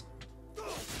case.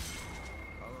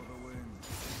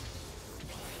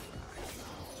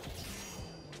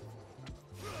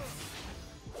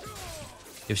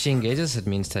 If she engages, it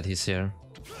means that he's here.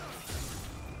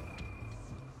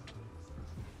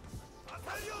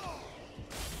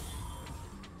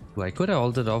 Well, I could have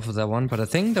ulted off of that one, but I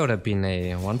think that would have been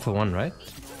a 1-for-1, right?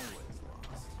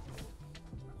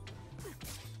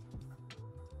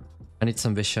 I need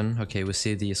some vision. Okay, we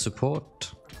see the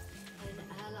support. An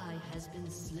ally has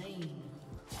been slain.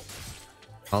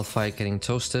 Malphite getting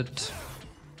toasted.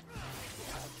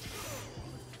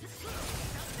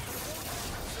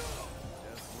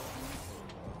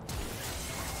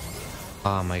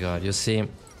 Oh my god, you see,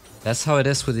 that's how it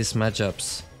is with these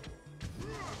matchups.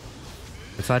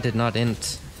 If I did not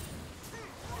int,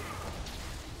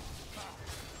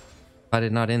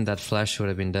 that flash would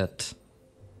have been dead.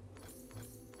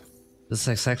 This is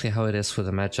exactly how it is with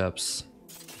the matchups.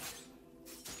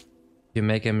 If you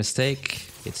make a mistake,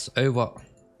 it's over.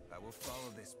 I will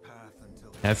follow this path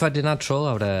until Now, if I did not troll,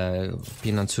 I would have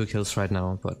been on 2 kills right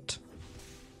now, but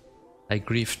I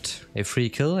griefed a free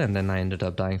kill and then I ended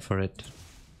up dying for it.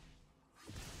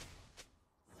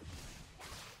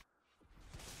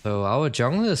 So our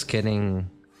jungle is getting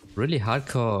really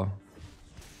hardcore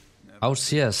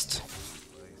out-CS'd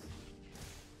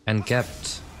and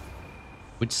gapped,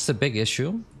 which is a big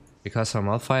issue because our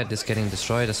Malphite is getting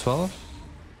destroyed as well.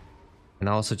 And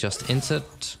also just inted.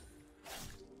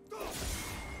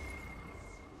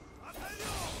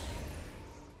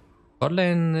 Bot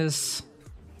lane is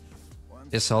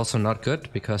also not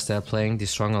good because they're playing the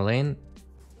stronger lane.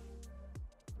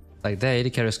 Like their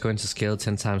AD carry is going to scale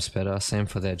 10 times better, same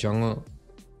for their jungle.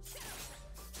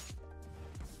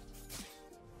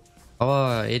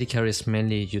 Our AD carry is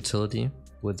mainly utility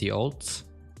with the ults.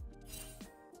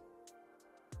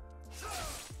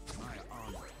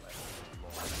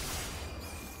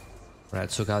 Right,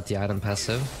 took out the item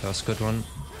passive, that was a good one.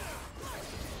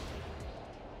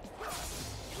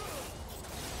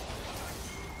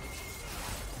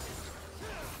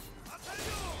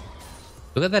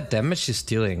 Look at that damage she's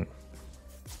dealing.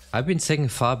 I've been taking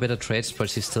far better trades, but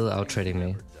she's still out trading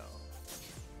me.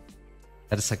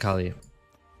 That is Akali.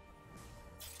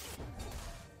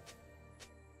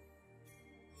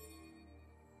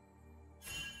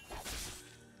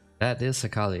 That is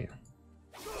Akali.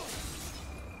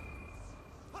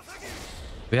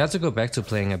 We have to go back to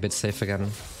playing a bit safe again.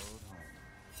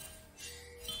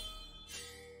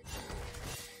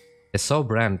 They saw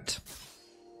Brand.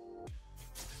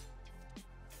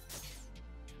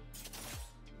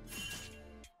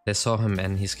 They saw him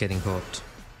and he's getting caught.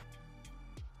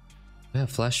 Yeah,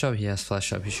 flash up? He has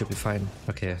flash up, he should be fine.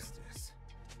 Okay.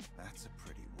 That's a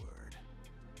pretty word.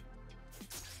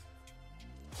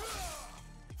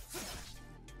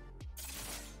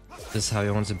 This is how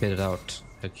you want to bait it out.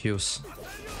 The Qs.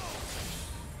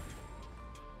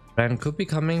 Brand could be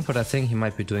coming, but I think he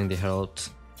might be doing the Herald.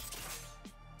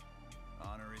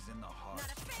 Honor is in the heart,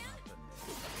 not the name.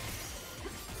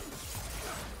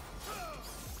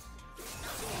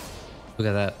 Look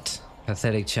at that.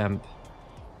 Pathetic champ.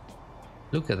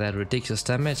 Look at that ridiculous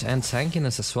damage and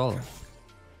tankiness as well.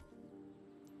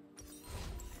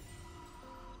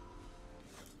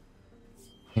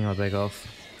 Hang on, back off.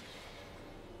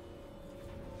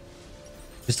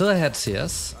 We still had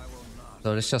CS,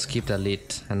 so let's just keep that lead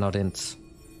and not int.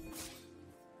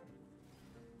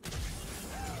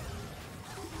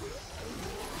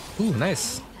 Ooh,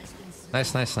 nice.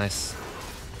 Nice.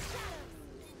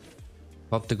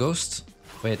 Pop the ghost.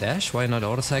 Wait, Ash, why not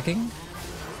auto-attacking?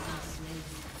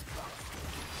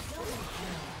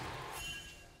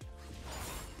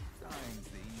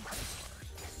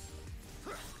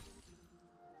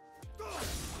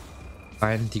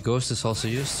 Fine, the ghost is also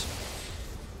used.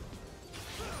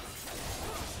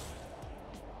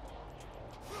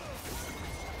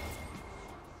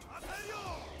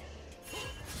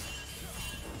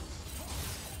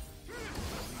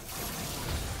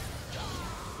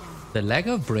 The lack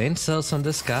of brain cells on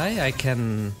this guy,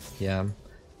 yeah,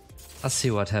 I'll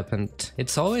see what happened.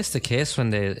 It's always the case when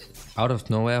they out of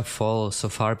nowhere fall so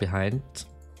far behind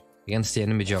against the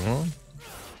enemy jungle.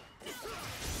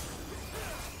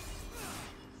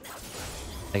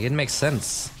 Like, it makes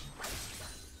sense.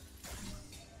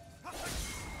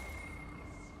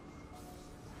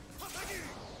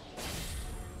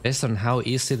 Based on how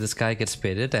easily this guy gets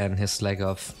baited and his lack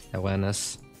of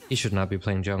awareness, he should not be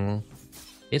playing jungle.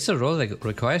 It's a role that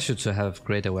requires you to have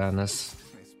great awareness.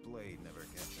 This blade never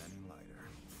gets any lighter.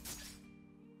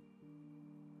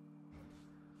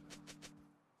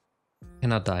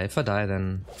 Cannot die. If I die,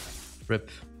 then rip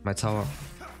my tower.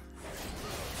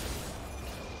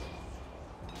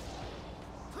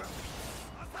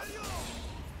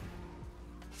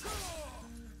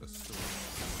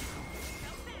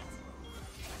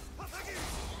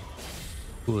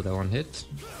 Ooh, that one hit.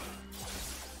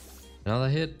 Another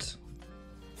hit.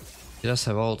 He does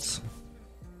have ults.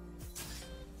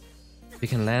 We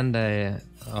can land a...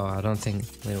 Oh, I don't think...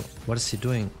 Wait, what is he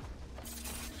doing?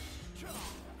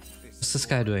 What's this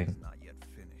guy doing? Not yet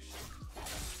finished.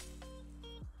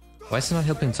 Why is he not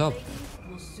helping top?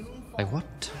 Like,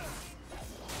 what?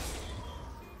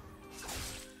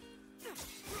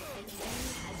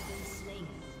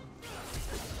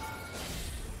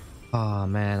 Oh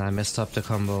man, I messed up the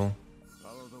combo.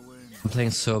 Follow the wind. I'm playing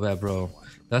so bad, bro.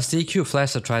 That's the EQ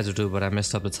flash I tried to do, but I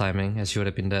messed up the timing, as you would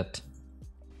have been dead.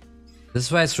 This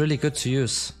is why it's really good to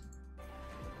use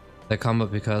the combo,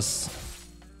 because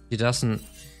he's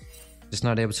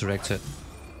not able to react to it.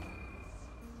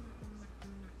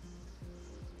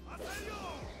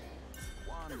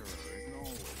 Wanderer isn't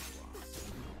always lost.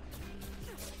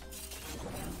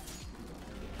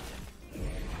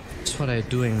 That's what are you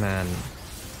doing, man?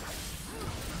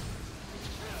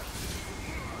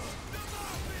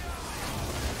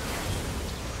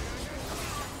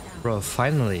 Bro,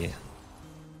 finally.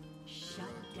 Shut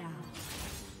down.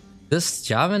 This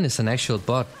Jarvan is an actual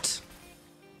bot.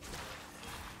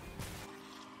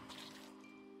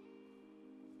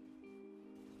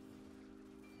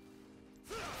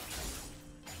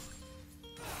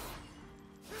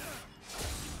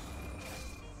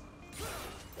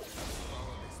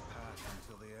 Follow this path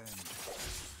until the end.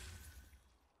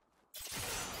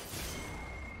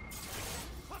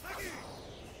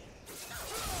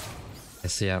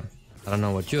 Yes, yeah. I don't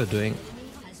know what you're doing.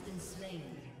 Has been slain.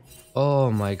 Oh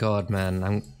my god, man.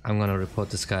 I'm gonna report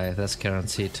this guy. That's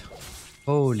guaranteed.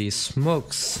 Holy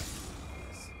smokes.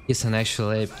 He's an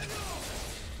actual ape.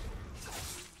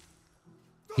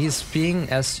 He's being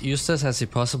as useless as he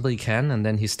possibly can, and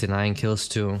then he's denying kills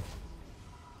too.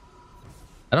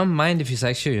 I don't mind if he's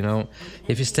actually, you know,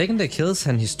 if he's taking the kills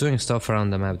and he's doing stuff around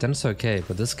the map, then it's okay.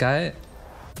 But this guy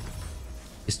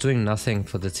is doing nothing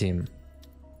for the team.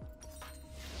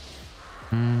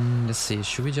 Let's see,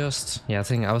 should we just... Yeah,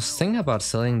 I was thinking about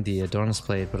selling the Adorn's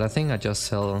Blade, but I think I just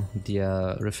sell the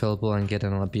refillable and get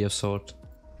another BF sword.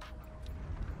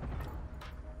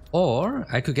 Or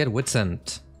I could get Wit's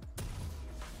End.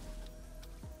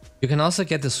 You can also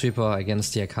get the sweeper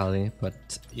against the Akali, but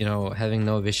you know, having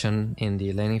no vision in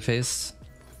the laning phase.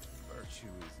 Virtue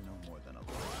is no more than a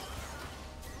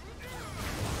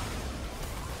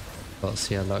Well,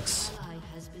 see our Lux. Ally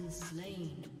has been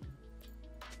slain.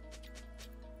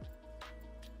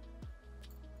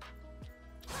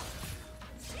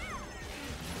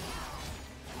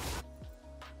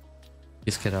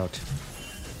 Please get out.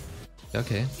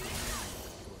 Okay.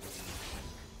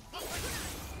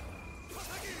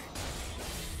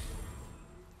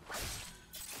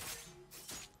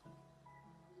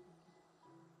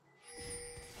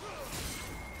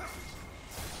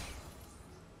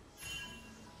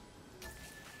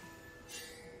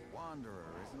 wanderer,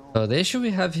 isn't all? So the issue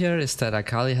we have here is that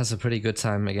Akali has a pretty good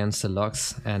time against the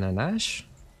Lux and an Ashe.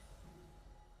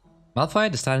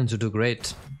 Malphite is starting to do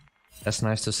great. That's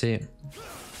nice to see.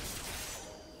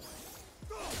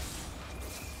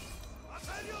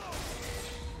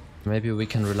 Maybe we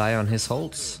can rely on his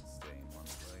holds. Stay in one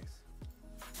place.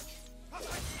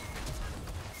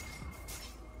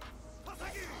 An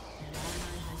ally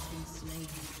has been slain.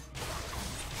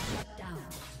 Shut down.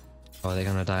 Oh, they're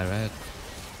gonna die, right?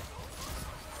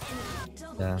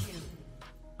 Double Yeah. kill.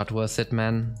 Not worth it,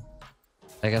 man.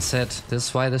 Like I said, this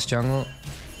is why this jungle...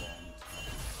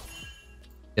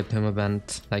 Get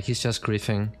permabanned. Like, he's just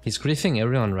griefing. He's griefing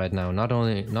everyone right now, not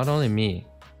only me.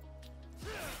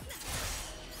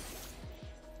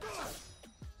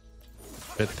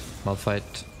 Rip,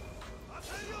 Malphite.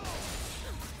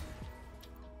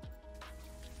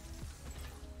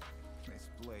 This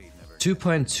blade never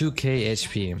 2.2k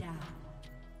HP. Down.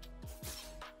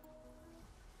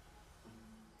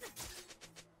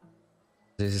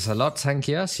 This is a lot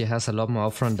tankier, she has a lot more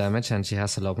upfront damage and she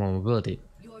has a lot more mobility.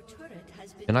 Your turret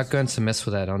has been You're not going to mess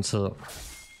with that until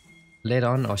later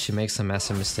on or she makes a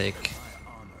massive mistake.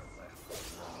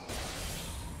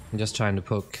 I'm just trying to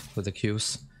poke with the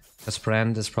Qs. Because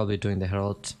Brand is probably doing the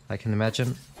Herald, I can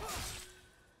imagine.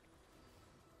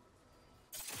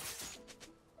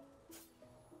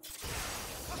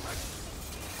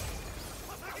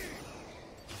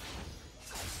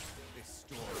 this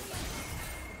story.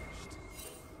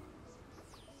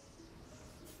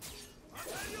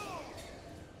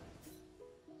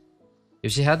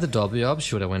 If she had the W up,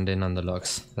 she would have went in on the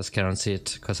Lux. That's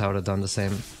guaranteed, because I would have done the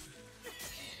same.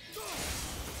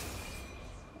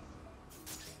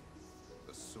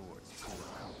 The sword's poor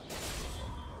company.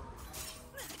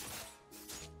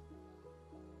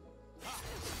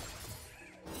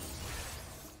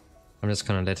 I'm just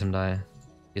gonna let him die.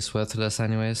 He's worthless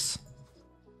anyways.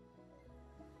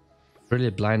 Really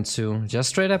blind too. Just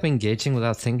straight up engaging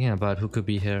without thinking about who could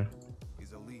be here.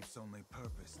 Is a leaf's only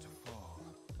purpose to fall.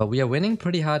 But we are winning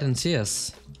pretty hard in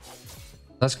CS.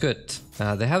 That's good.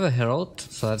 They have a Herald,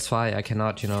 so that's why I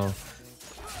cannot, you know,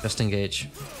 just engage.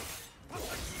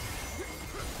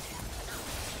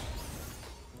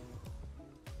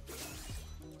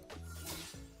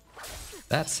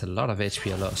 That's a lot of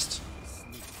HP I lost.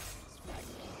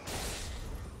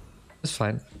 It's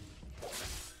fine.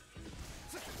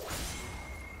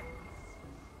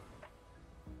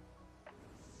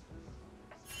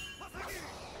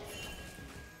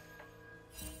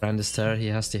 Brand is there, he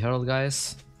has the Herald,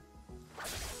 guys.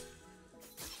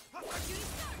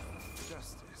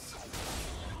 Justice.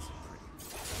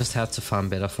 Just have to farm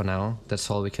better for now, that's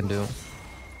all we can do.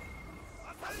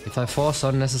 If I force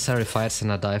unnecessary fights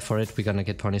and I die for it, we're gonna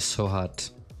get punished so hard.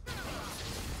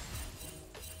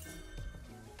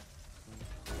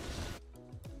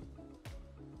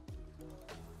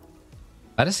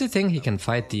 I honestly think he can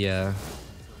fight the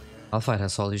Malphite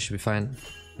has all, he should be fine.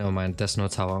 Never mind, there's no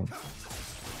tower.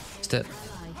 He's dead.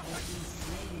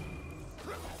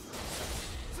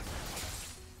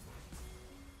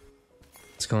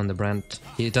 Let's go on the brand.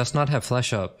 He does not have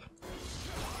flash up.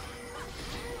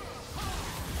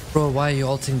 Bro, why are you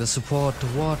ulting the support?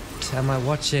 What am I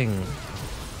watching?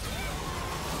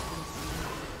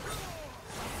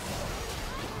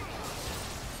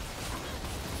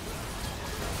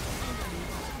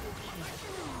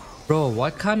 Bro,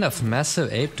 what kind of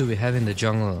massive ape do we have in the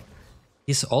jungle?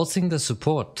 He's ulting the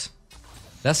support.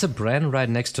 There's a brand right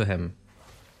next to him.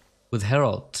 With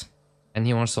Herald. And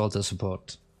he wants to ult the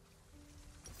support.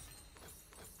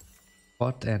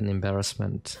 What an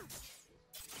embarrassment.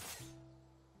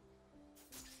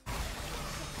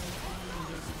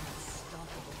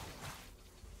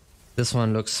 This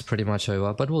one looks pretty much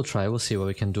over, but we'll try. We'll see what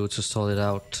we can do to stall it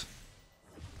out.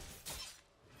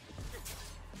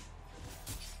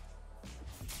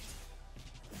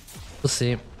 We'll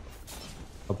see.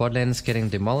 Our bot lane is getting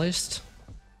demolished,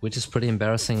 which is pretty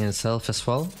embarrassing in itself as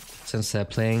well, since they're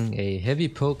playing a heavy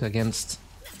poke against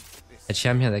a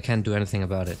champion that can't do anything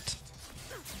about it.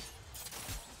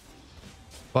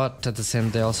 But at the same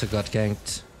time, they also got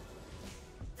ganked.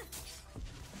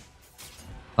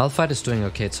 Malphite is doing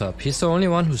okay top. He's the only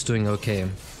one who's doing okay.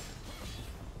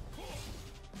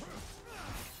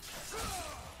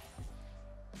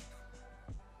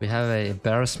 We have a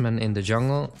embarrassment in the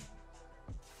jungle.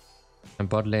 And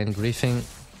bot lane griefing.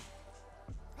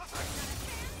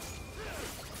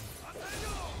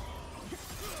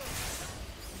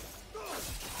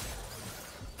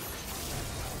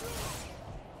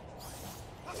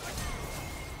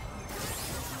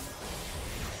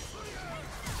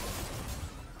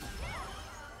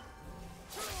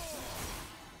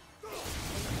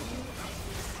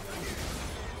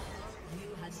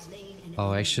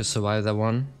 Oh, I actually survived that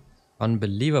one.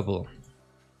 Unbelievable.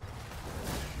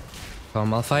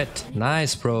 Come on, Malphite.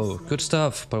 Nice, bro. Good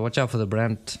stuff, but watch out for the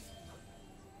brand.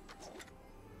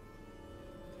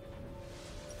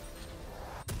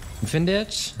 Infinity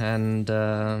Edge and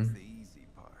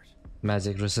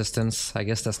magic resistance. I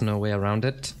guess there's no way around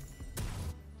it.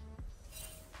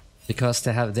 Because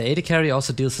they have the AD carry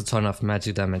also deals a ton of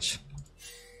magic damage.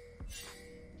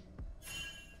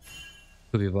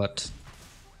 Could be what?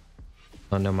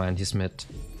 Oh, never mind, he's mid.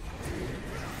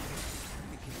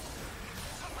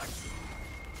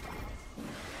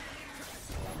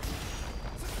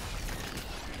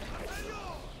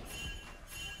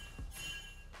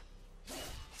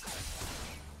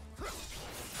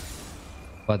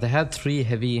 But they had 3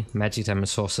 heavy magic damage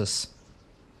sources.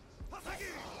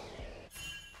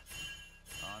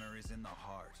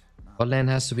 Bot lane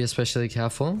has to be especially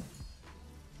careful.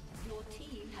 Your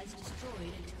team has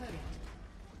destroyed a turret.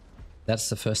 That's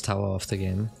the first tower of the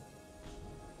game.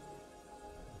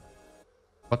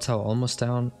 Bot tower almost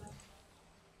down.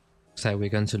 Looks like we're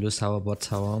going to lose our bot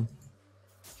tower.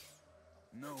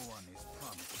 No one is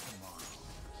promised tomorrow.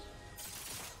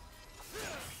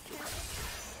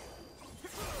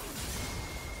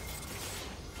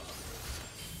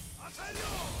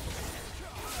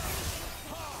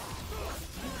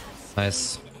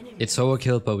 Nice. It's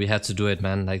overkill, but we had to do it,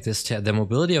 man. Like this, the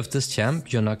mobility of this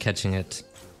champ, you're not catching it.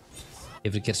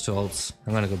 If it gets to ults,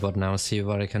 I'm gonna go bot now and see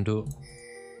what I can do.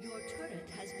 Your turret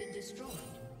has been destroyed.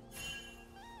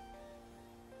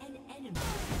 An enemy.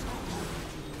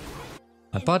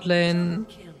 My bot lane,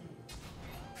 Kill.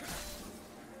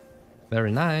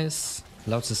 very nice.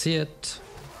 Love to see it.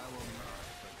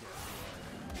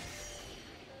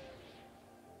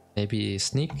 Maybe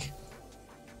sneak.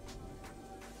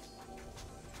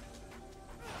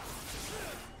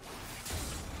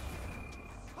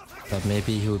 But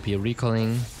maybe he would be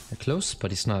recalling close,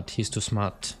 but he's not. He's too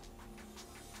smart.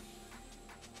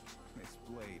 This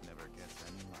blade never gets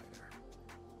any lighter.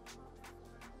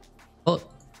 Well,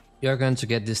 you're going to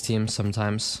get this team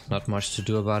sometimes. Not much to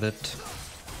do about it.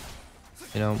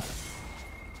 You know,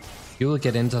 you will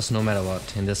get intos no matter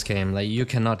what in this game. Like, you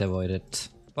cannot avoid it.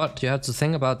 But you have to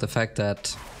think about the fact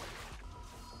that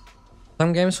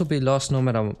some games will be lost no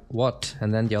matter what,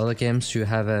 and then the other games you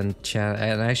have an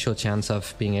actual chance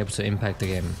of being able to impact the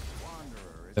game.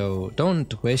 So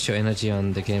don't waste your energy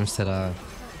on the games that are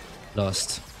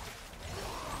lost.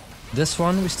 This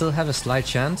one we still have a slight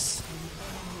chance,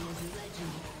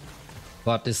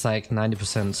 but it's like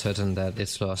 90% certain that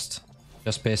it's lost,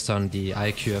 just based on the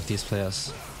IQ of these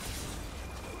players.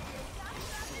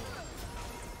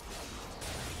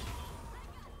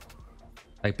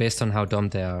 Like based on how dumb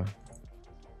they are.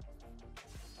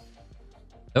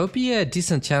 There would be a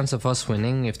decent chance of us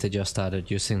winning if they just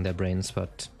started using their brains,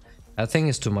 but I think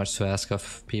it's too much to ask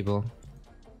of people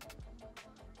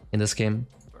in this game.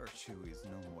 Virtue is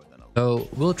no more than a So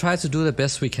we'll try to do the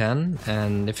best we can,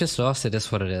 and if it's lost, it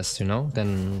is what it is, you know.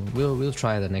 Then we'll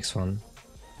try the next one.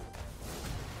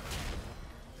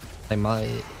 Like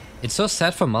it's so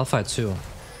sad for Malphite too.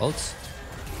 Ults.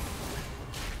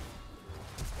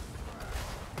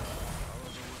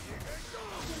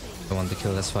 I want the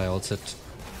kill, that's why I ulted.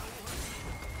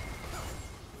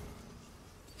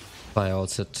 Why I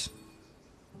ulted.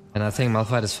 And I think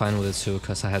Malphite is fine with it too,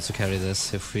 because I had to carry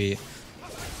this. If we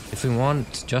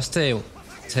want just a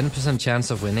 10%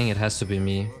 chance of winning, it has to be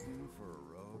me.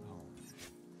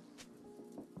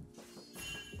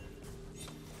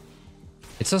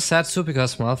 It's so sad too,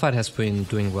 because Malphite has been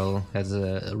doing well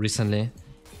recently.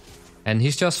 And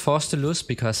he's just forced to lose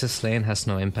because his lane has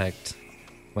no impact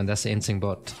when there's an inting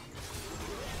bot.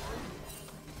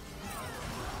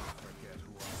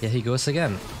 Yeah, he goes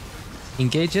again.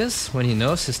 Engages when he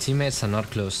knows his teammates are not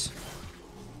close.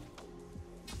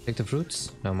 Take the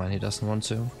fruits? No man, he doesn't want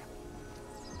to.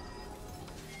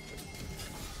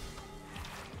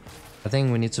 I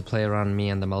think we need to play around me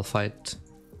and the Malphite.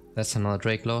 That's another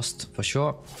Drake lost, for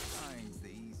sure. times the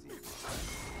easiest.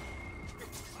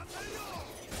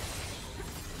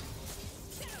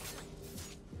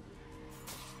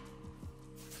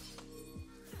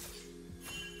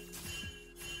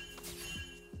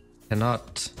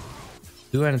 Cannot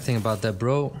do anything about that,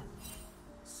 bro.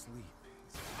 Sleep.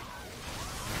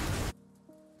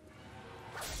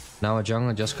 Now a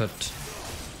jungler just got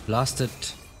blasted.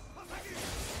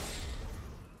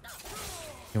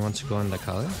 You want to go on the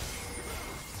Akali?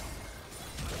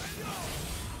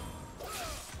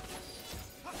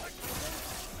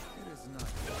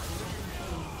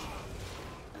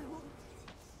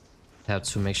 Have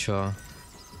to make sure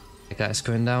the guy's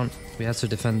going down. We have to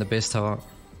defend the base tower.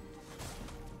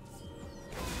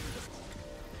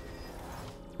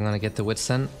 I'm gonna get the wit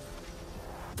sent.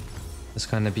 It's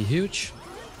gonna be huge.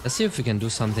 Let's see if we can do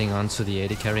something onto the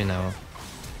AD carry now.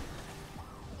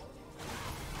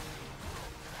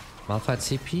 Malphite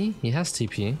TP? He has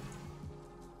TP.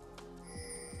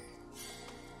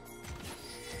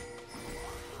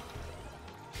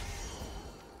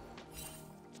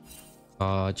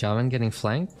 Jarvan getting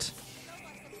flanked.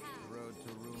 The road to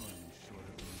ruin is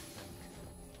shorter than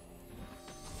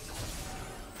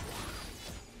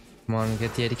Come on,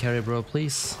 get the AD carry, bro,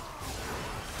 please.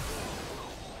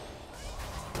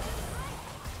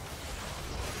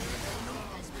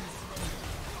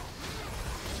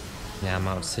 Yeah, I'm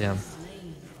out, see him.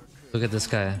 Look at this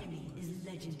guy.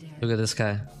 Look at this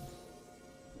guy.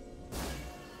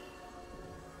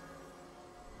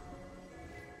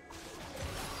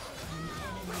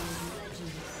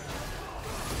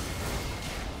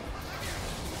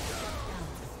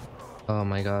 Oh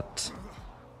my god.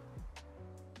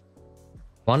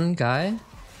 One guy?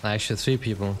 Actually, three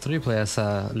people. Three players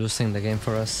are losing the game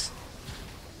for us.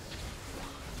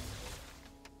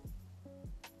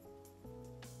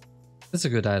 It's a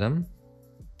good item.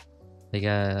 Like,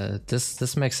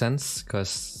 this makes sense,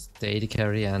 because the AD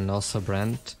carry and also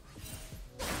brand.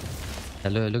 Yeah,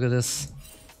 look at this.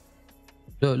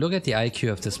 Look at the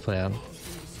IQ of this player.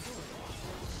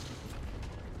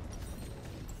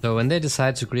 So when they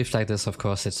decide to grief like this, of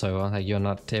course it's over, like you're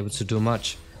not able to do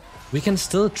much. We can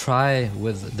still try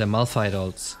with the Malphite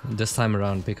ults this time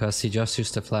around, because he just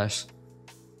used the flash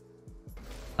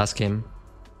last game.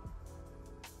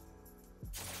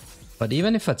 But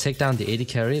even if I take down the AD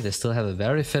carry, they still have a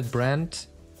very fit brand.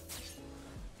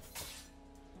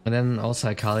 And then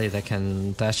also Akali that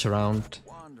can dash around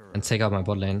and take out my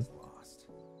bot lane.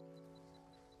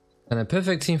 And a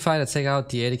perfect team fight, I take out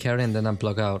the AD carry and then I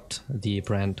block out the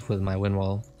brand with my win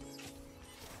wall.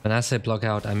 When I say block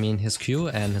out, I mean his Q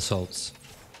and his ults.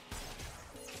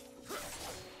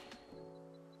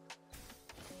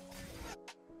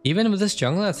 Even with this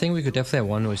jungler, I think we could definitely have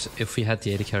won if we had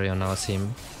the AD carry on our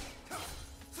team.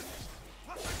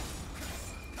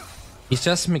 He's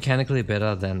just mechanically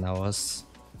better than ours.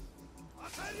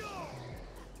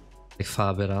 Like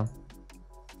far better.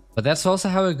 But that's also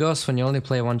how it goes when you only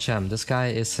play one champ. This guy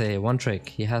is a one trick.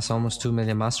 He has almost 2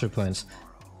 million mastery points.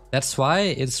 That's why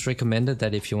it's recommended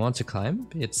that if you want to climb,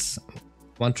 it's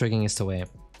one tricking is the way.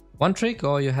 One trick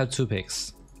or you have two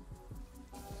picks.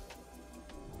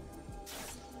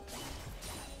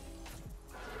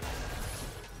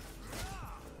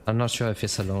 I'm not sure if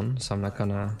he's alone, so I'm not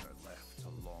gonna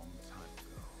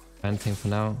do anything for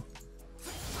now.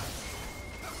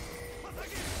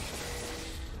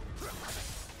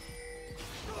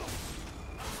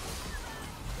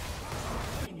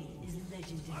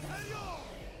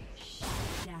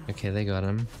 Okay, they got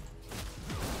him.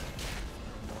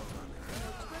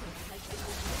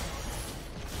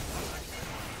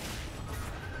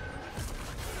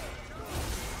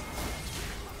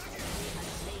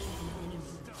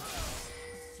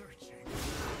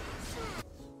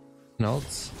 Can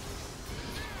ult.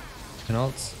 Can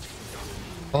ult.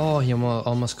 Oh, he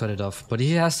almost got it off. But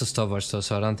he has the stopwatch though,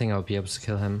 so I don't think I'll be able to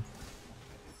kill him.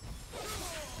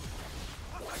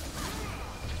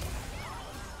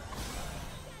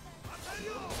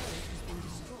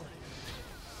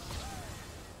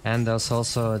 And there's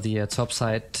also the top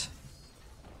side.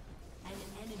 An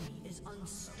enemy is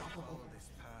unstoppable. This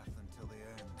path until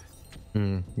the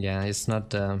end. Yeah, it's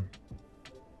not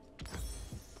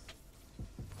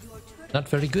not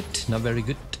very good. Not very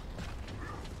good.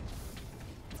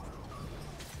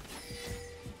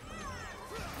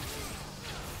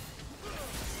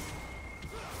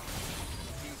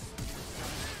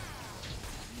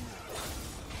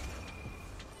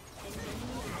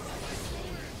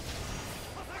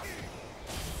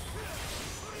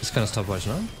 It's gonna stop watch,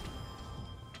 no?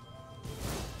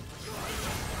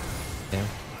 Yeah.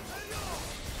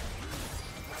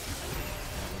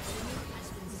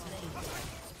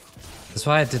 That's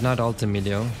why I did not ult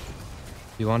Emilio.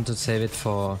 We want to save it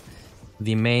for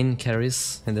the main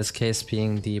carries, in this case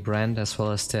being the brand as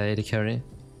well as the AD carry.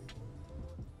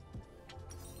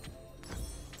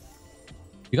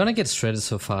 You're gonna get shredded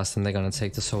so fast and they're gonna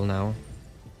take the soul now.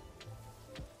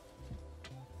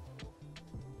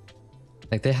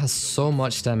 Like, they have so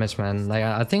much damage, man. Like,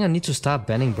 I think I need to start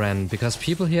banning Brand because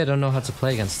people here don't know how to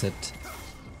play against it.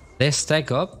 They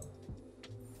stack up.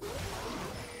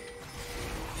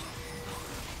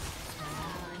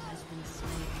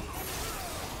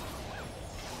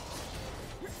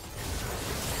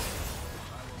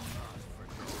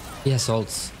 He has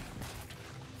ults.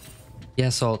 He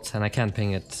has ult, and I can't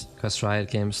ping it because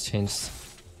Riot Games changed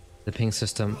the ping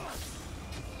system.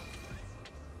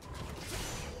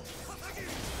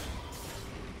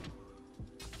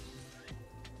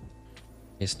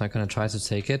 He's not gonna try to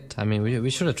take it. I mean, we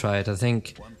should have tried. I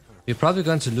think we're probably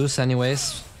going to lose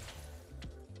anyways.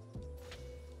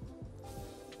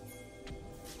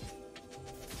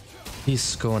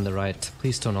 Please go on the right.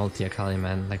 Please don't ult the Akali,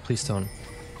 man. Like, please don't.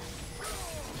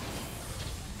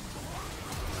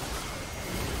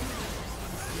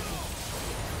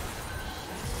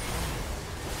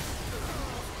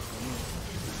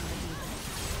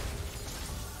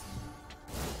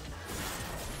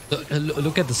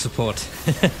 Look at the support.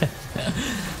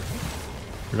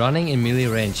 Running in melee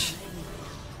range.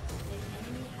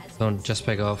 Don't just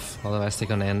back off, otherwise they're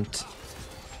gonna end.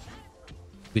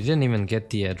 We didn't even get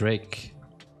the Drake.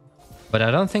 But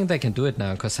I don't think they can do it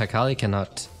now, because Akali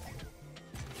cannot.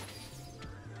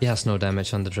 He has no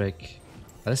damage on the Drake.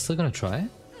 Are they still gonna try?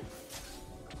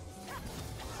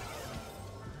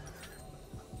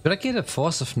 Could I get a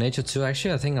Force of Nature too?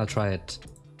 Actually, I think I'll try it.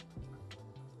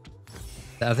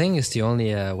 I think it's the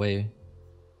only way.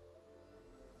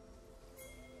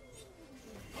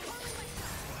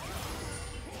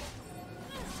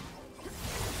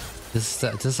 This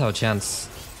is our chance.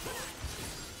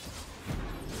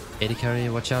 AD carry,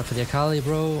 watch out for the Akali,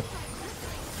 bro.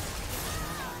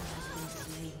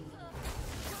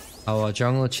 Our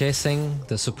jungle chasing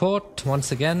the support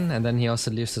once again, and then he also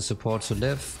leaves the support to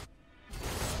live.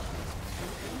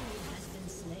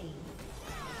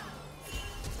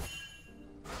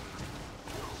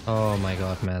 Oh my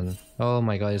god, man. Oh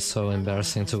my god, it's so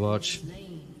embarrassing to watch.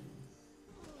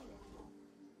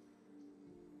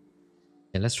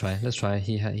 Yeah, let's try, let's try.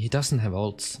 He doesn't have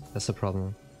ults. That's the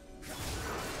problem.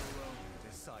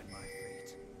 Decide my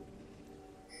fate.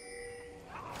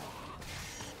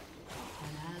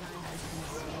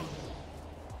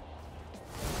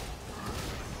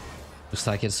 Looks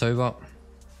like it's over. Ally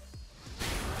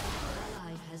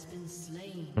has been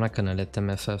slain. I'm not gonna let them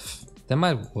FF. They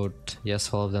might would,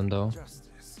 yes, all of them though.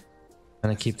 Justice.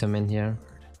 Gonna keep them in here.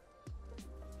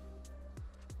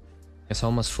 It's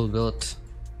almost full build.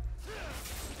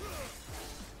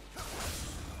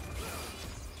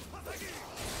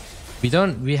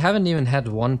 We haven't even had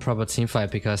one proper team fight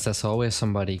because there's always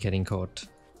somebody getting caught.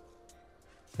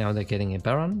 Now they're getting a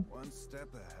Baron. One step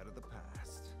ahead of the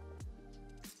past.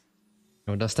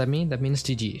 What does that mean? That means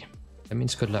GG. That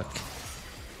means good luck.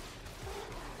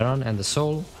 Baron and the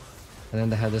soul. And then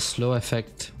they had a slow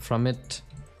effect from it.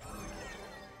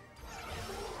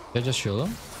 They're just sure.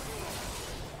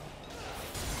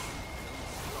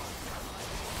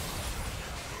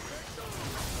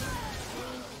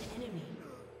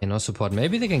 No support.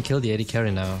 Maybe they can kill the AD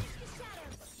carry now.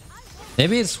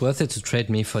 Maybe it's worth it to trade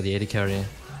me for the AD carry.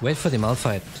 Wait for the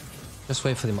Malphite. Just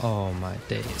wait for them. Oh my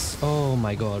days. Oh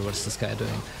my god, what's this guy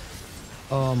doing?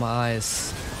 Oh my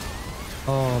eyes.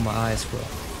 Oh my eyes, bro.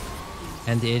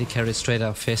 And the AD carry straight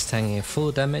up face tanking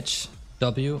full damage.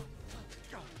 W.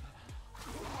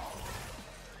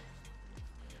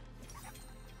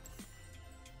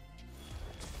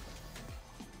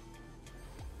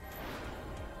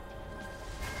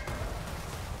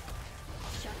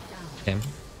 Okay,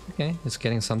 okay, it's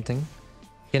getting something.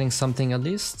 Getting something at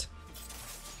least.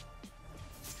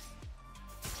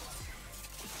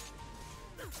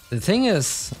 The thing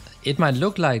is, it might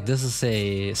look like this is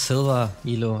a silver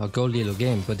elo or gold elo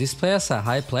game, but these players are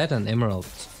high plat and emerald.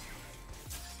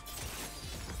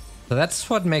 So that's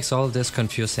what makes all this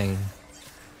confusing.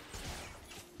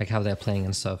 Like how they're playing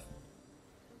and stuff.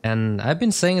 And I've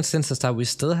been saying it since the start, we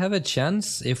still have a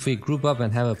chance if we group up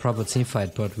and have a proper team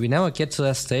fight, but we never get to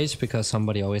that stage because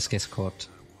somebody always gets caught.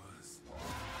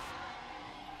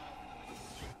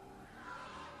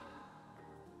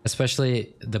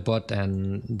 Especially the bot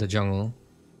and the jungle.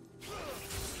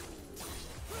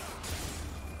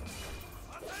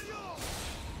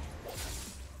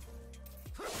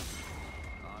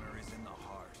 Honor is in the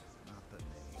heart, not the name.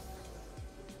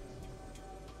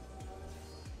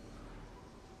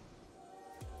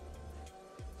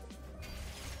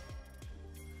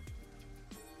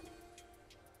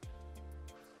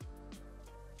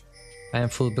 I am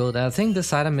full build. I think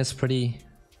this item is pretty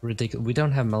ridiculous. We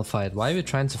don't have Malphite. Why are we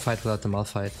trying to fight without the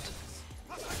Malphite?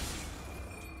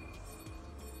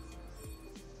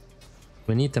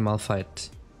 We need the Malphite.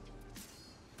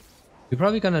 We're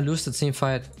probably gonna lose the team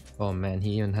fight. Oh man,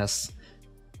 he even has...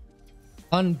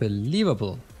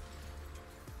 Unbelievable.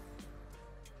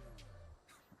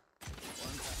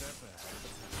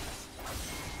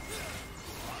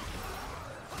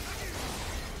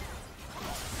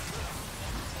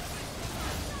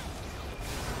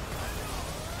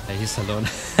 Yeah, he's alone.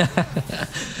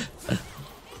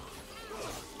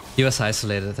 He was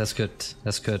isolated. That's good.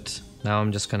 That's good. Now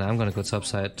I'm gonna go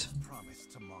topside.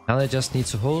 Now they just need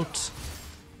to hold.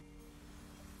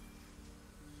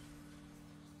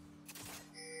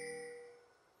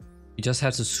 You just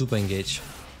have to super engage.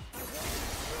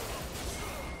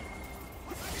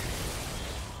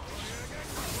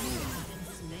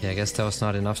 Yeah, I guess that was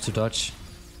not enough to dodge.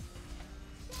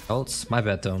 Ults? My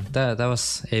bad though. That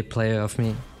was a player of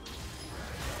me.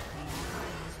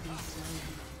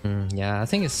 Yeah, I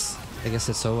guess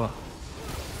it's over.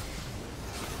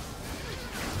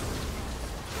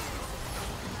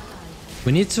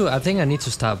 I think I need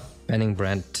to stop banning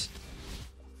Brand.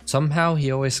 Somehow he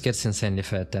always gets insanely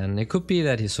fat, and it could be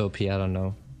that he's OP, I don't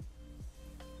know.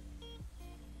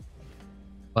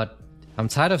 But I'm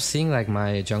tired of seeing like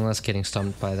my junglers getting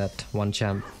stumped by that one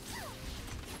champ.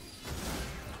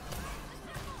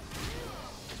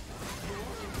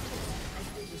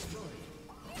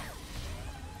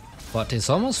 But it's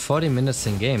almost 40 minutes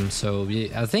in game, so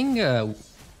I think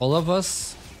all of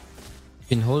us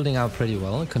been holding out pretty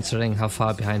well, considering how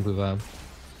far behind we were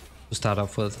to start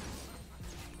off with.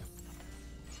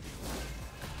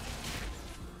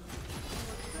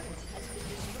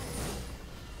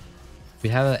 We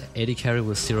have an 80 carry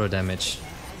with 0 damage.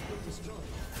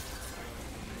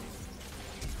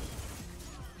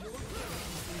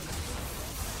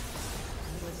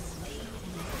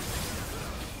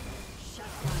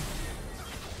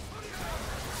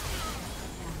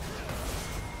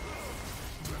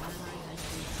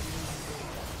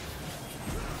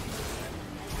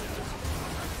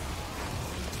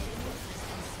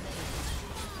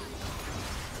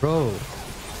 Bro,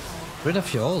 rid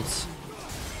of your ults.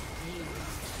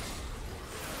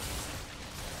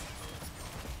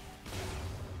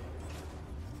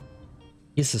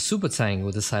 He's a super tank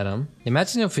with this item.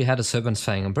 Imagine if we had a Serpent's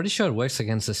Fang. I'm pretty sure it works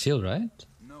against the shield, right?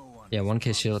 Yeah,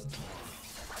 1k shield.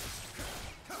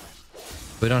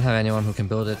 We don't have anyone who can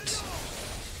build it.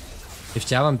 If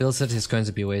Javan builds it, he's going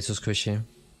to be way too squishy.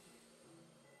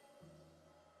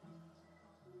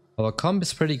 Our comp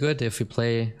is pretty good if we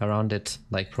play around it,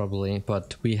 like properly,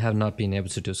 but we have not been able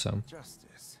to do so.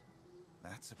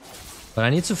 But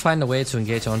I need to find a way to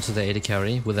engage onto the AD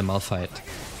carry with a Malphite.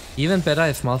 Even better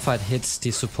if Malphite hits the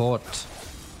support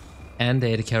and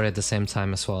the AD carry at the same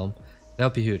time as well. That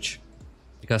would be huge.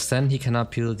 Because then he cannot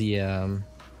peel the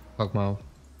Kog'Maw.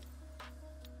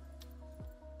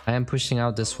 I am pushing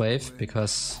out this wave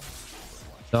because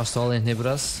lost all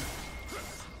inhibitors.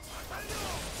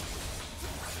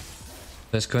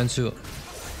 So it's going to... I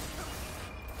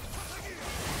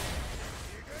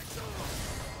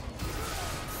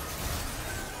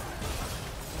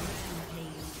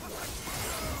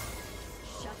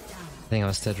think I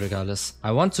was dead regardless.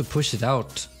 I want to push it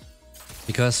out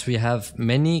because we have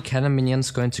many cannon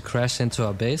minions going to crash into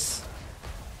our base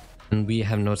and we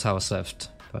have no towers left,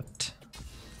 but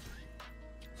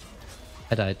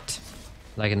I died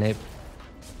like an ape.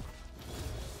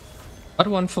 Got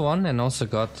 1 for 1 and also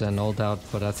got an ult out,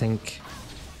 but I think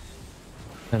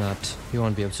you're not. You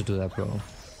won't be able to do that, bro.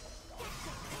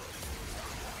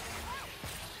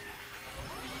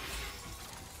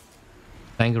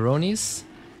 Dangaronis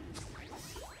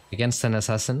against an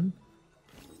assassin.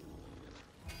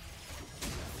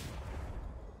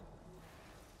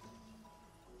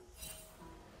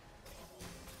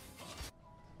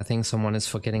 I think someone is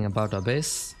forgetting about our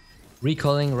base.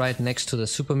 Recalling right next to the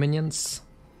super minions.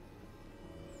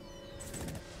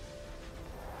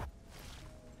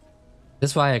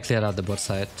 This is why I cleared out the bot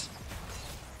side.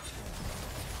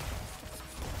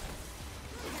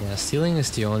 Yeah, stealing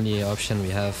is the only option we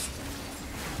have.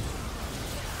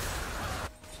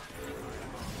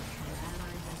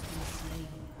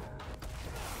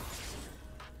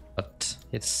 But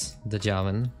it's the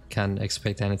Jarvan. Can't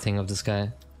expect anything of this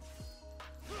guy.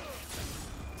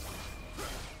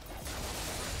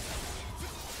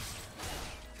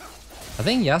 I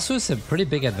think Yasuo is a pretty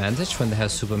big advantage when they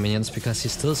have super minions because he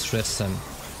still shreds them.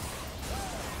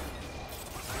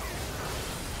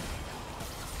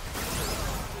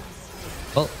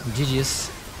 Well,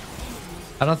 GG's.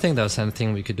 I don't think there's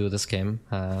anything we could do this game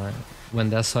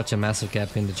when there's such a massive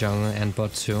gap in the jungle and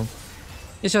bot too.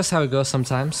 It's just how it goes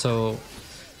sometimes, so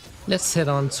let's head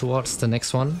on towards the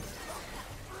next one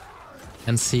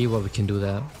and see what we can do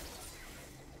there.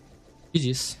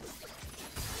 GG's.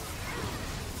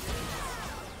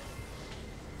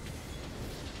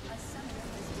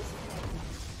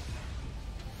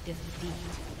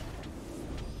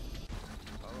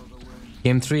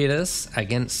 Game 3 it is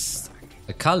against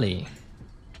Akali.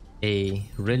 A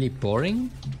really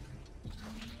boring,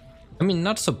 I mean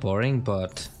not so boring,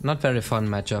 but not very fun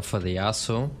matchup for the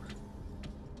Yasuo.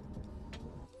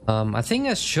 I think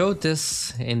I showed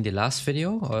this in the last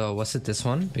video, or was it this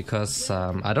one? Because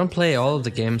I don't play all of the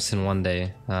games in one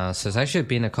day. So it's actually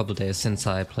been a couple days since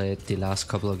I played the last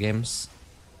couple of games.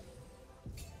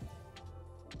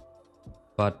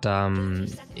 But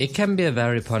it can be a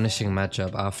very punishing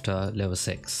matchup after level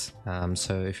 6.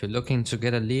 So if you're looking to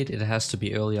get a lead, it has to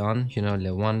be early on, you know,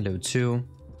 level 1, level 2.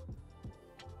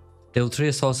 Level 3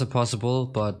 is also possible,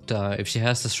 but if she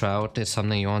has the Shroud, it's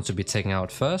something you want to be taking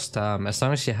out first. As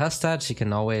long as she has that, she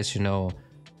can always, you know,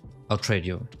 outtrade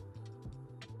you.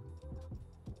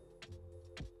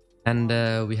 And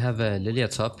we have a Lilia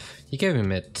top. He gave me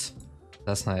mid.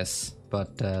 That's nice,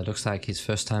 but looks like he's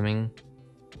first timing.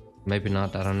 Maybe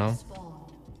not, I don't know.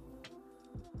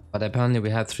 But apparently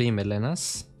we have 3 mid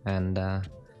laners, and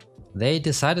they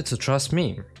decided to trust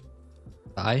me.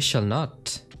 I shall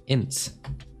not. Int.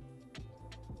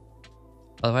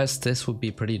 Otherwise this would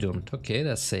be pretty doomed. Okay,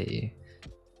 that's a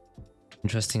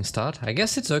interesting start. I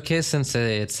guess it's okay since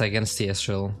it's against the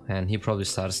Ezreal, and he probably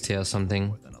starts tier or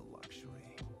something.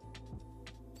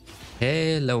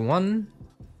 Okay, level 1.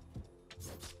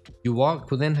 You walk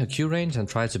within her Q range and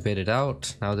try to bait it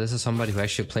out. Now this is somebody who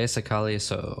actually plays Akali,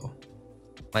 so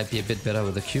might be a bit better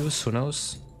with the Qs, who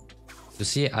knows. You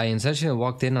see, I intentionally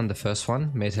walked in on the first one,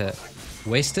 made her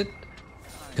waste it,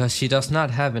 because she does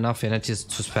not have enough energy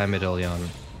to spam it early on.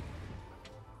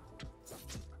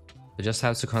 You just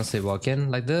have to constantly walk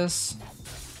in like this,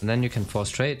 and then you can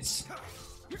force trades.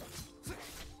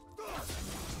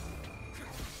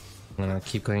 I'm gonna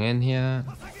keep going in here.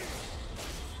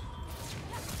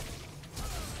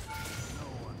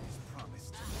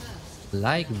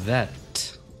 Like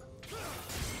that.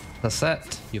 That's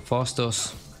that. You force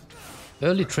those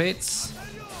early trades.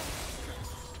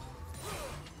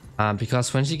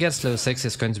 Because when she gets level 6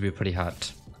 it's going to be pretty hard.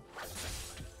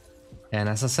 And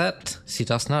as I said, she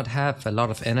does not have a lot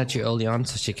of energy early on,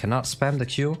 so she cannot spam the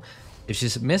Q. If she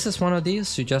misses one of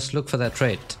these, you just look for that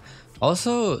trade.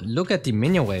 Also look at the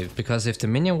minion wave, because if the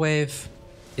minion wave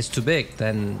is too big,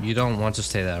 then you don't want to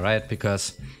stay there, right?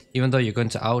 Because even though you're going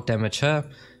to out damage her,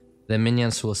 the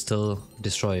minions will still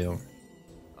destroy you.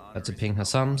 Have to ping her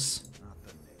sums.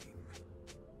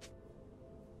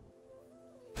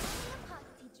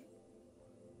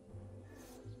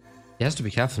 She has to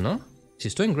be careful, no?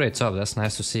 She's doing great job, that's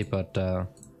nice to see, but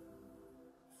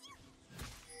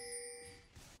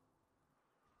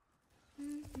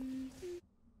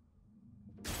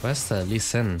where's the Lee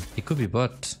Sin? He could be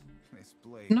bot.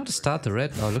 Not start the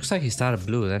red. Oh, looks like he started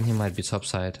blue, then he might be top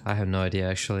side. I have no idea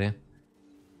actually.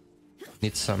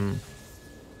 Need some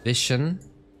vision.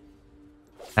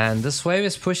 And this wave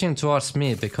is pushing towards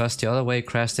me because the other wave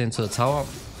crashed into the tower.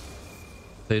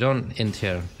 So you don't end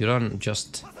here. You don't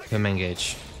just him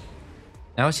engage.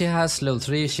 Now she has level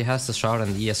 3, she has the Shroud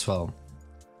and the E as well.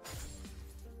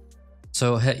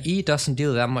 So her E doesn't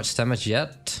deal that much damage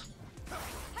yet.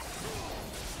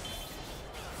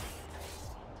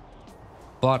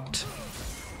 But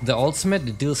the ultimate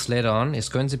it deals later on is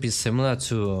going to be similar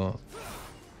to...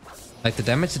 Like the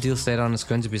damage it deals later on is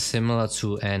going to be similar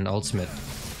to an ultimate.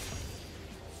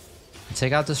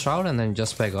 Take out this route and then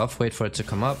just back off, wait for it to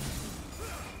come up.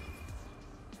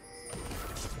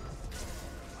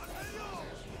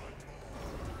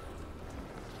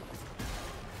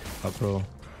 Oh bro,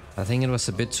 I think it was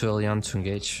a bit too early on to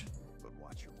engage.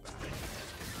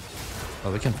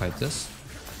 Oh, we can fight this.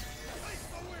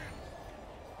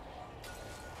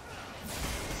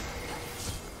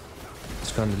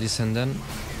 Let's go on the Lee Sin then.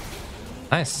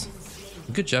 Nice.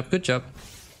 Good job, good job.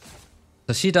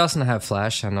 So she doesn't have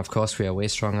flash, and of course we are way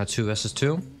stronger 2 versus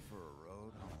 2.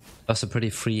 That's a pretty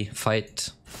free fight.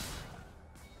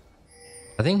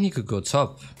 I think he could go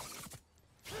top.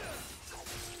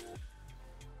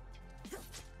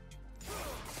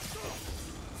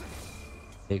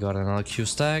 He got another Q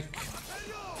stack.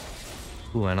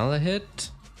 Ooh, another hit.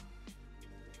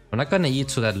 We're not gonna eat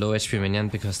to that low HP minion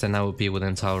because then I would be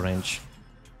within tower range.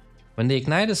 When the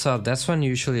ignite is up, that's when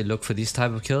you usually look for these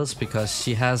type of kills because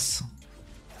she has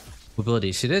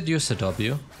ability. She did use the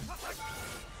W.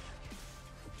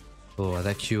 Oh,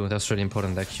 that Q, that's really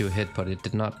important, that Q hit, but it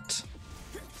did not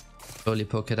slowly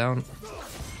poke it down.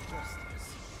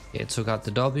 Okay, it took out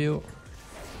the W.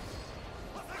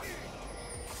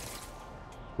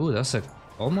 Ooh, that's a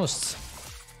almost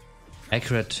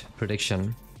accurate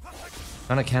prediction.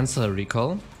 Gonna cancel a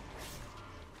recall.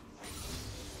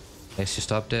 Okay, she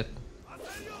stopped it.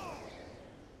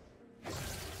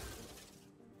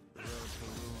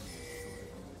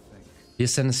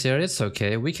 He's in serious,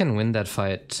 okay, we can win that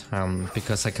fight,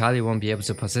 because Akali won't be able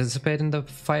to participate in the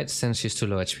fight since she's too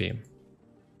low HP.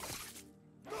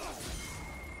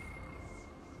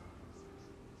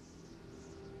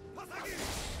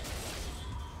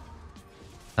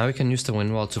 Now we can use the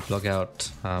wind wall to block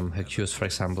out her Qs, for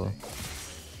example,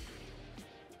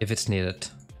 if it's needed.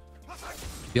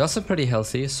 We're also pretty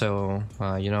healthy, so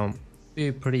you know,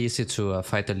 be pretty easy to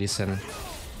fight the Lee Sin.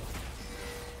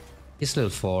 He's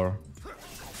level 4.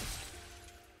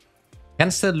 Can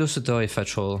still lose it though if I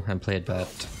troll and play it bad.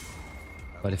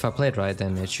 But if I play it right,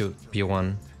 then it should be a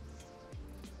 1.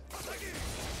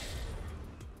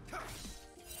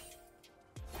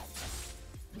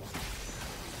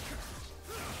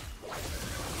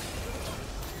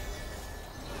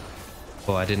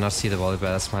 Oh, I did not see the volleyball,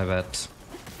 that's my bad.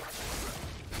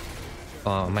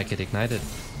 Oh, I might get ignited.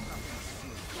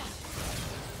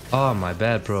 Oh, my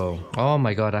bad, bro. Oh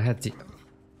my god, I had the...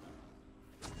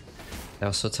 That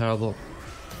was so terrible.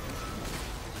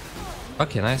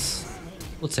 Okay, nice.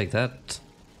 We'll take that.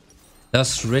 That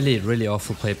was really, really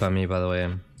awful play by me, by the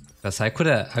way. Because I could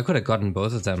have gotten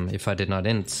both of them if I did not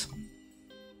int.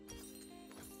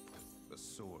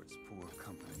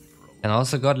 And I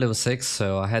also got level 6,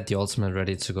 so I had the ultimate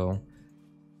ready to go.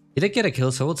 He did get a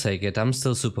kill, so we'll take it. I'm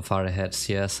still super far ahead,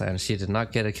 yes, and she did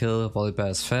not get a kill.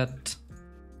 Volibear is fed.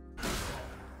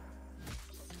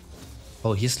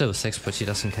 Oh, he's level 6, but she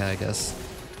doesn't care, I guess.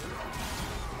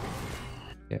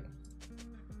 Yeah.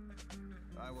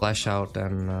 Flash out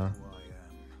and...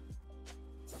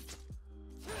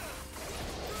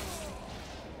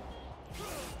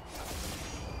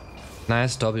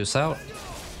 Nice, W's out.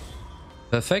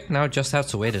 Perfect, now just have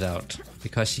to wait it out,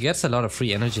 because she gets a lot of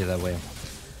free energy that way.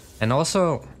 And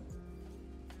also,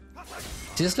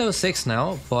 she's level 6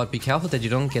 now, but be careful that you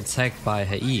don't get tagged by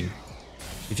her E.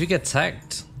 If you get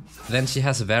tagged, then she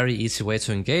has a very easy way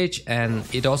to engage, and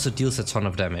it also deals a ton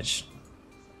of damage.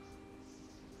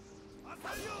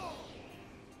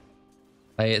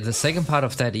 The second part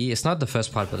of that E is not the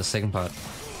first part, but the second part.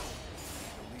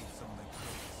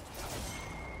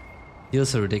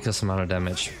 Deals a ridiculous amount of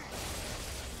damage.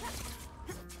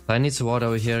 I need to ward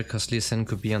over here because Lee Sin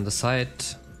could be on the side.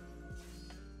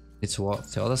 Need to ward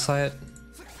the other side.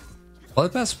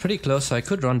 Volibear's pretty close, so I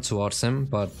could run towards him,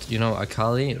 but you know,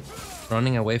 Akali,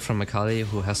 running away from Akali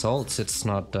who has ults, it's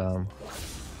not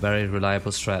very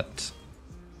reliable strat.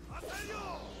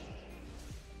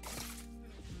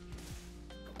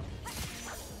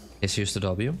 Let's use the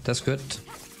W, that's good.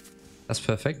 That's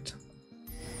perfect.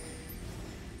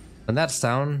 When that's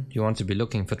down, you want to be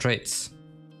looking for trades.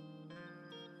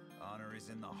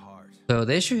 So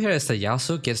the issue here is that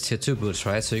Yasuo gets tier 2 boots,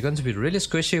 right? So you're going to be really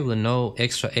squishy with no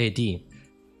extra AD.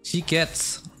 She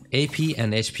gets AP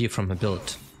and HP from her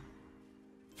build.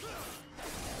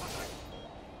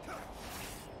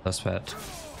 That's bad.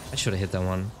 I should have hit that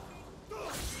one.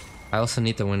 I also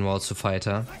need the wind wall to fight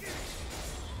her.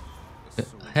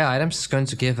 Her items is going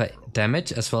to give her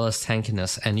damage as well as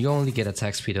tankiness, and you only get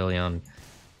attack speed early on.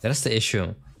 That's the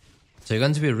issue. So you're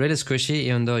going to be really squishy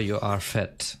even though you are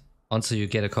fed, until you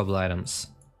get a couple items.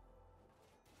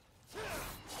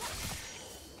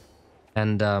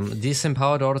 And these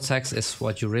empowered auto attacks is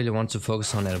what you really want to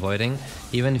focus on avoiding.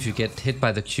 Even if you get hit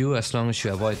by the Q, as long as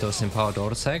you avoid those empowered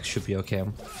auto attacks, should be okay.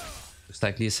 Looks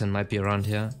like Lee Sin might be around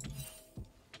here.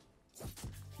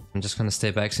 I'm just gonna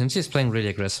stay back since he's playing really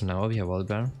aggressive now. Oh, we have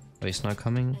Wallbear. Oh, he's not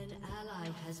coming.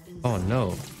 Oh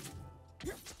no.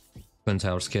 Couldn't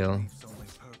outscale.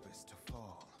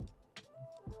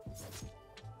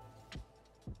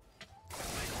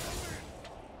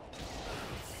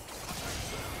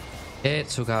 Okay,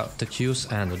 took out the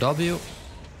Qs and the W.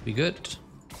 Be good.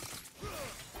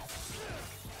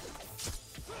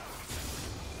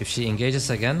 If she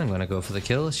engages again, I'm gonna go for the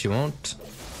kill. She won't.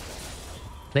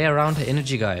 Play around her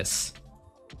energy, guys.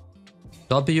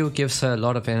 W gives her a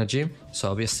lot of energy,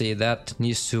 so obviously that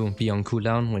needs to be on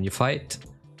cooldown when you fight.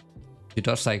 You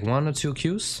dodge like 1 or 2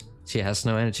 Qs, she has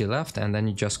no energy left, and then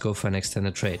you just go for an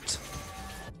extended trade.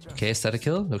 Okay, is that a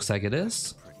kill? Looks like it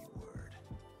is.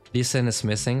 Lee Sin is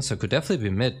missing, so it could definitely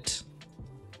be mid.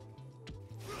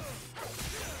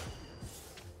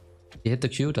 He hit the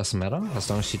Q, doesn't matter, as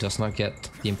long as she does not get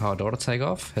the empowered auto tag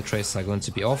off, her trades are going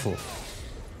to be awful.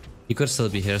 He could still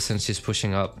be here since she's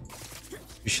pushing up.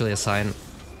 Usually a sign.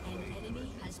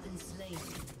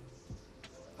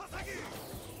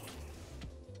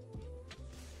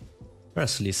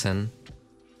 Where's Lee Sin?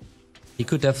 He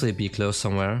could definitely be close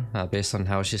somewhere, based on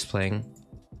how she's playing.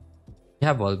 We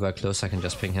have Wallbear close, I can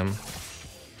just ping him.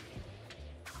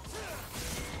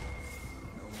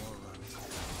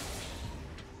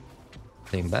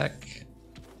 Playing back.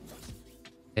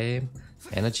 Okay,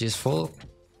 energy is full.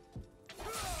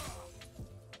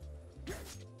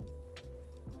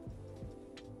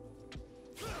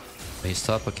 He's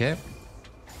top, okay.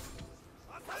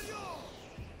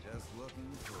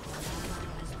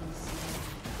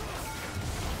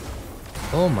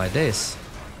 Oh my days.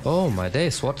 Oh my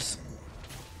days, what?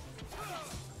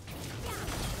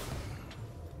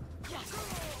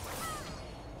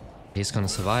 He's gonna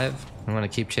survive. I'm gonna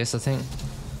keep chase, I think.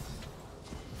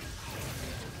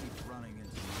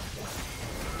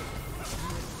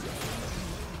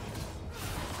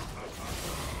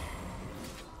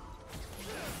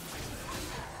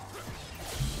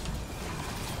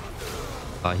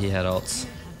 Oh, he had ults.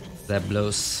 That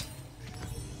blows.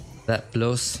 That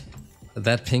blows.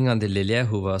 That ping on the Lilia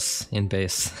who was in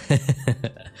base.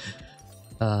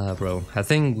 Bro, I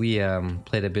think we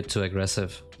played a bit too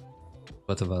aggressive.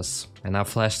 Both of us. And I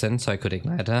flashed in so I could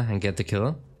ignite her and get the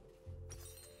kill.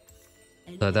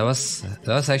 So that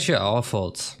was actually our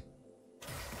fault.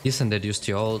 Ethan did use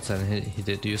the ult and he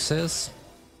did use his.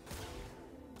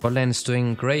 Bot lane is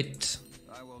doing great.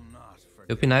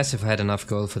 It would be nice if I had enough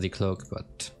gold for the cloak,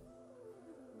 but...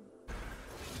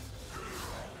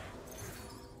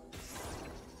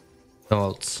 no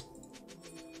ults.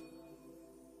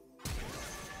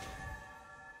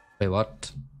 Wait,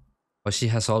 what? Oh, she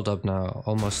has ult up now,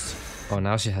 almost. Oh,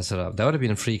 now she has it up. That would have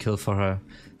been a free kill for her,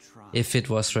 if it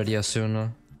was ready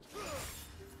sooner.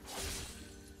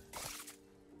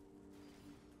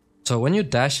 So when you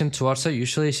dash in towards her,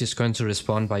 usually she's going to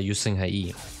respond by using her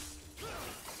E.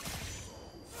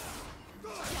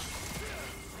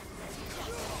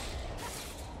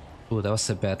 Ooh, that was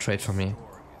a bad trade for me.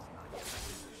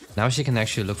 Now she can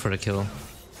actually look for the kill.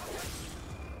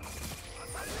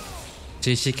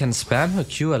 See, she can spam her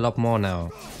Q a lot more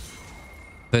now.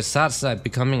 So it starts like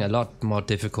becoming a lot more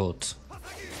difficult.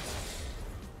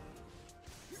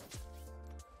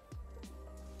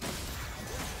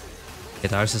 Okay,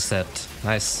 Darius is dead.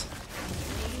 Nice.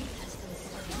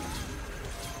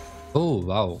 Oh,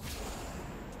 wow.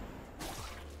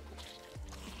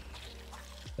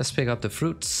 Let's pick up the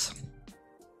fruits.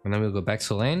 And then we'll go back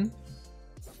to lane.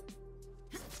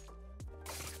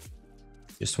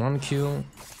 Just one Q.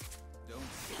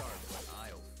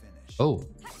 Oh.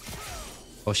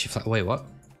 Oh, she wait, what?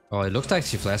 Oh, it looked like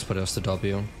she flashed, but it was the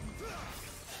W.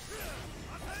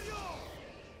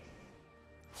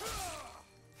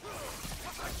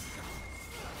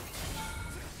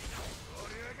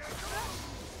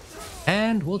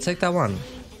 And we'll take that one.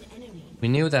 We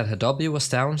knew that her W was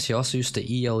down, she also used the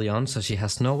E early on, so she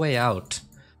has no way out.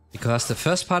 Because the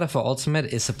first part of her ultimate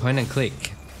is a point and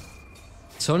click.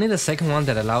 It's only the second one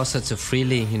that allows her to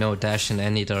freely, you know, dash in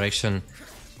any direction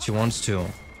she wants to.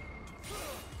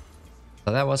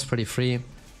 So that was pretty free.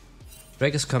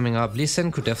 Drake is coming up. Lee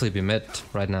Sin could definitely be mid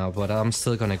right now, but I'm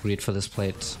still gonna greed for this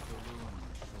plate.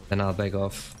 Then I'll back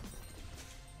off.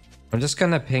 I'm just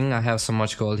gonna ping. I have so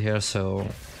much gold here, so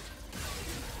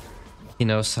he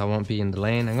knows I won't be in the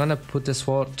lane. I'm gonna put this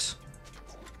ward.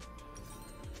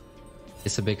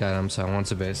 It's a big item, so I want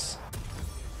to base.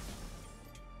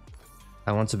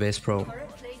 I want to base pro.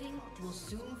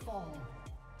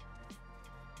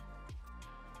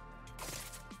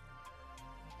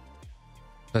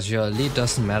 Because your lead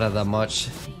doesn't matter that much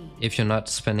if you're not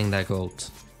spending that gold.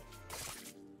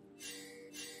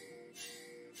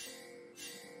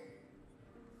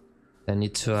 I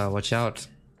need to watch out.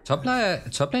 Top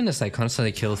lane is like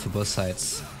constantly killed for both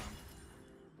sides.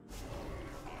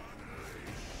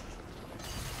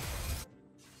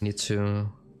 Need to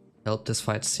help this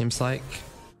fight, seems like.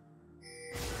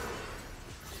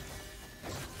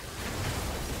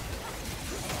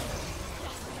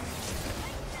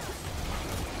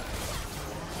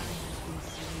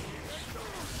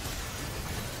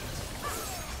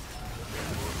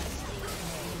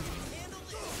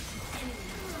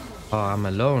 Oh, I'm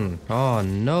alone. Oh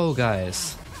no,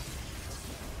 guys.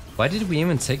 Why did we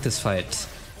even take this fight?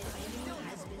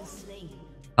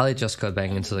 Ali just got back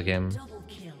into the game.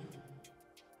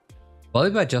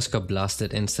 Volibear just got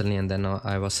blasted instantly and then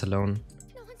I was alone.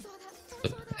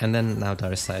 And then now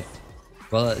Darius died.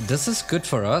 Well, this is good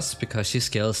for us because she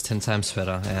scales 10 times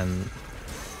better and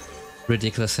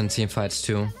ridiculous in team fights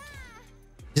too.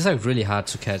 She's like really hard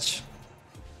to catch.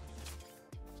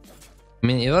 I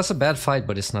mean, it was a bad fight,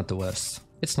 but it's not the worst.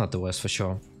 It's not the worst for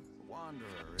sure.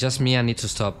 Just me, I need to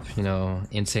stop, you know,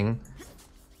 inting.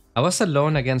 I was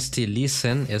alone against the Lee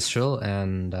Sin, Israel,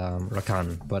 and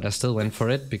Rakan, but I still went for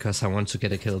it because I want to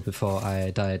get a kill before I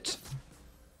died.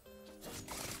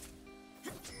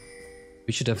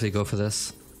 We should definitely go for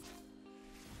this.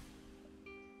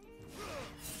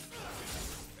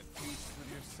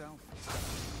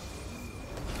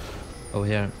 Oh,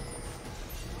 here.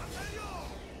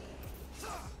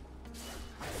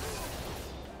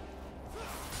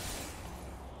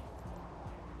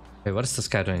 Wait, what is this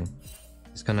guy doing?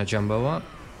 He's gonna jump over.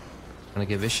 Gonna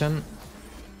get vision.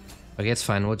 Okay, it's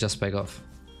fine, we'll just back off.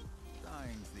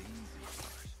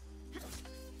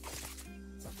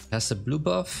 Has the blue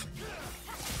buff.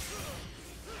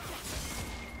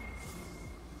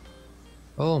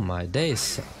 Oh my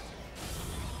days.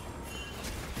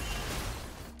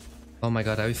 Oh my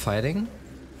god, are we fighting?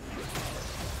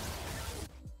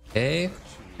 Okay,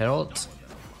 Herald.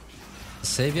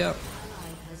 Savior.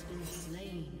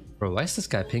 Bro, why is this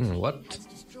guy pinging? What?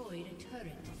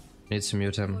 Need to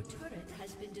mute him.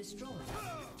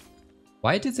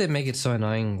 Why did they make it so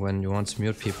annoying when you want to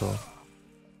mute people?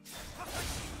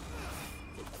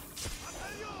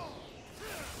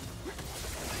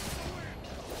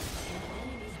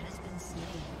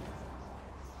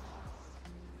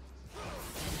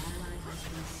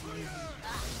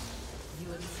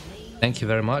 Thank you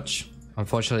very much.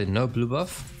 Unfortunately, no blue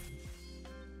buff.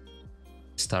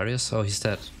 Darius? Oh, he's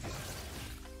dead.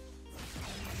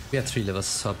 We have 3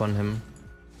 levels up on him.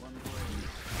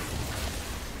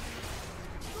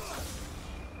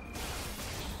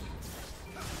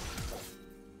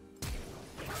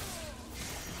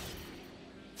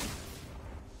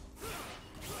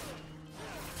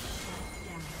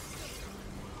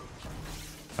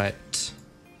 Right.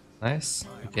 Nice.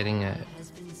 We're getting a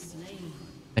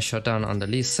shutdown on the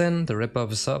Lee Sin. The rip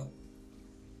buff is up.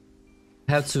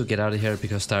 I have to get out of here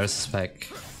because Darius is back.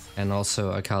 And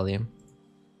also Akali.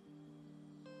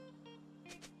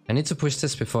 I need to push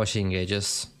this before she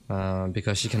engages,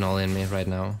 because she can all-in me right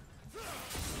now.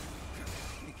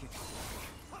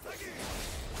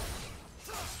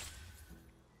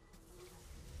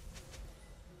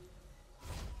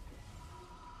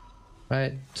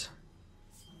 Right.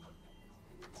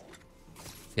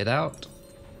 Get out.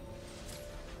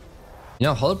 You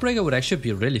know, Hullbreaker would actually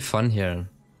be really fun here.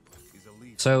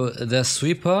 So the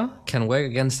sweeper can work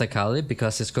against Akali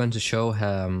because it's going to show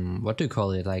him, what do you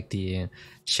call it, like the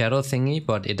shadow thingy,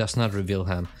 but it does not reveal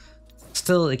him.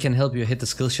 Still, it can help you hit the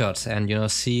skill shots and, you know,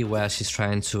 see where she's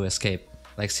trying to escape,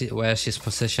 like see where she's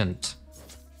positioned.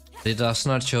 It does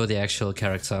not show the actual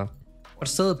character, but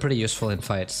still pretty useful in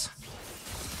fights.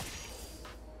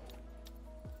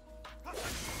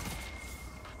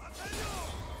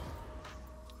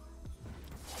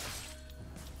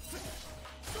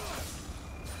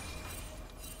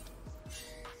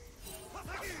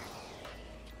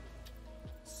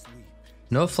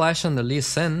 No flash on the Lee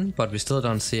Sin, but we still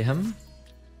don't see him.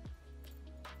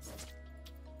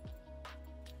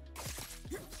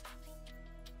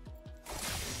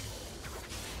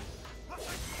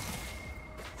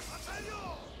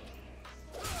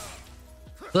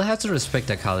 Still have to respect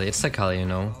Akali, it's Akali, you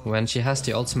know, when she has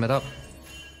the ultimate up.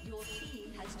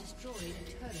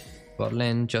 Bot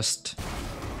lane just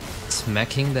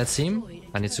smacking that team.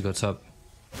 I need to go top.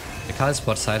 Akali's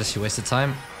bot side as she wasted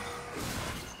time.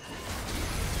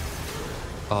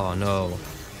 Oh no.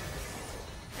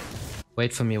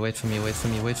 Wait for me, wait for me, wait for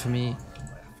me, wait for me.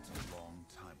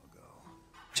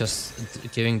 Just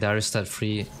giving Darius that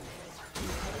free.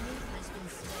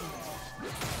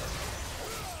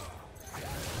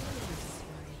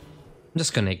 I'm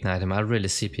just gonna ignite him. I really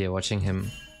CPA watching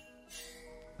him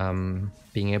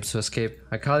being able to escape.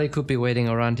 Akali could be waiting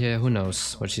around here. Who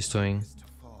knows what she's doing.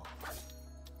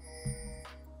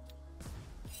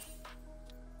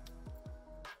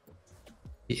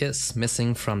 He is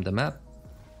missing from the map.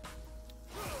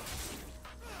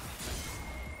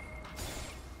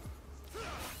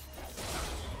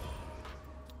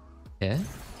 Yeah.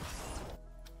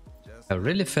 A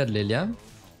really fed Lilia.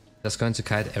 That's going to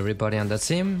kite everybody on the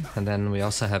team. And then we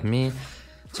also have me.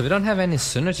 So we don't have any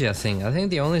synergy, I think. I think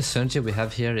the only synergy we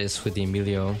have here is with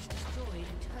Emilio.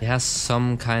 He has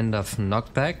some kind of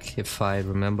knockback, if I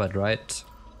remember it right.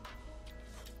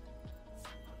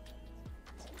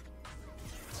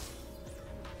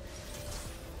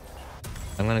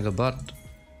 I'm gonna go bot.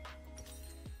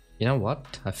 You know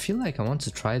what? I feel like I want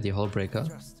to try the Hull Breaker.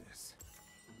 Justice.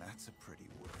 That's a pretty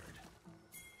word.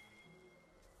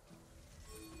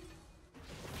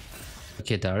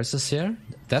 Okay, Darius is here.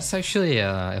 That's actually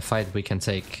a fight we can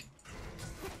take.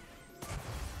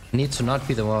 Need to not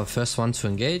be the first one to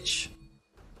engage.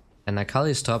 And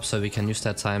Akali is top, so we can use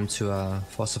that time to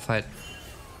force a fight.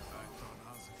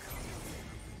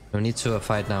 We need to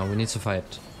fight now. We need to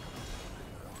fight.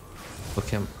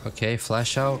 Okay,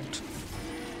 flash out.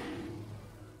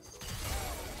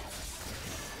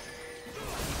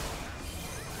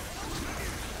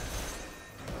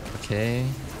 Okay.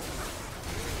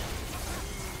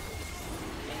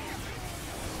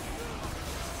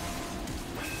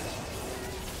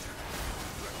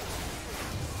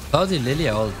 Oh, the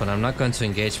Lilia ult, but I'm not going to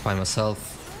engage by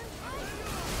myself.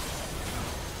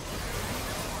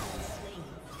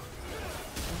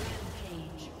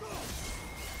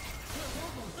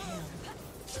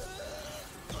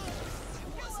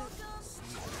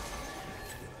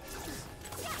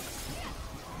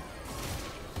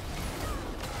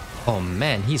 Oh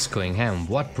man, he's going ham.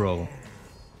 What, bro?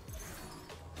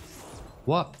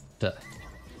 What the?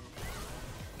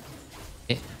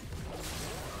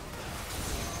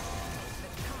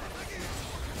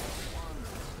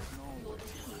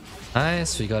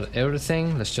 Nice, we got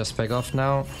everything. Let's just back off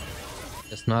now.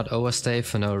 Let's not overstay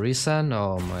for no reason.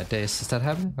 Oh my days, is that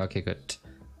happening? Okay, good.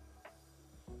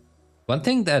 One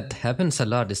thing that happens a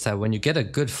lot is that when you get a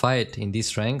good fight in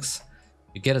these ranks,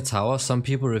 you get a tower, some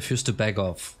people refuse to back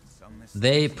off.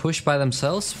 They push by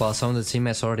themselves while some of the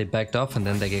teammates already backed off and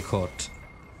then they get caught.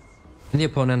 And the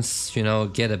opponents, you know,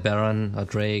 get a Baron or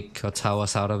Drake or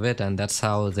towers out of it, and that's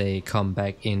how they come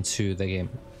back into the game.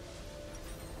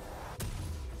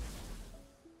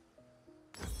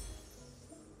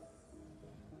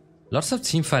 Lots of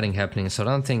team fighting happening, so I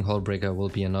don't think Hullbreaker will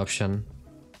be an option.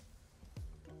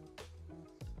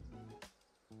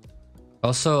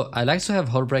 Also, I like to have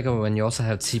Hullbreaker when you also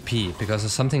have TP, because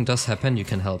if something does happen, you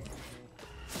can help.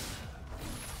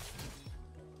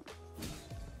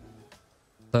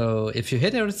 So if you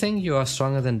hit everything, you are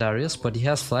stronger than Darius, but he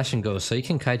has flash and go, so he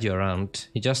can kite you around.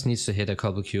 He just needs to hit a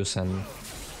couple Qs and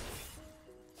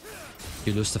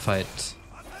you lose the fight.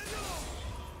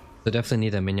 So definitely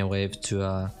need a minion wave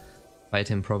to fight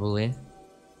him properly.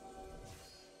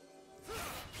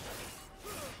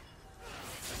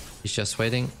 He's just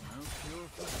waiting.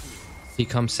 He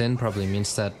comes in, probably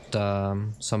means that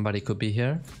somebody could be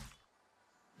here.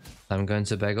 I'm going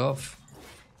to back off.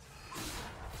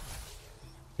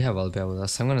 We have Owlbear with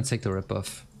us. I'm gonna take the rip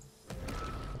buff.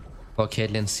 Before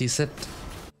Caitlyn sees it.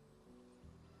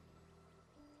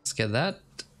 Let's get that.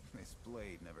 This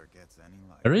blade never gets any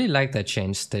light. I really like that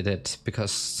change they did,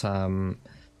 because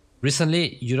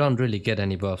recently you don't really get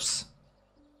any buffs.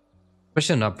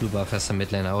 Especially not blue buff as a mid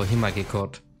laner, or he might get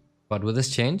caught. But with this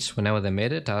change, whenever they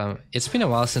made it, it's been a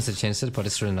while since they changed it, but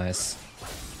it's really nice.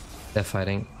 They're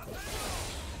fighting.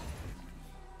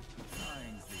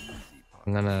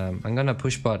 I'm gonna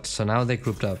push bot, so now they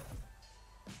grouped up.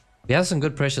 We have some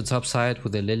good pressure top side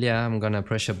with the Lilia. I'm gonna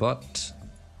pressure bot.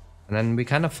 And then we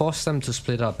kind of force them to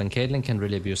split up, and Caitlyn can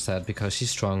really abuse that because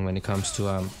she's strong when it comes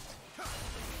to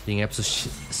being able to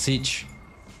siege.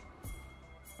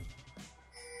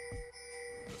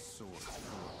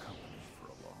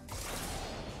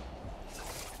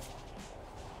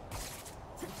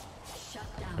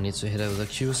 I need to hit her with the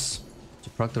Qs to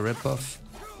proc the red buff.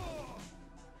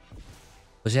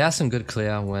 But she has some good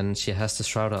clear when she has the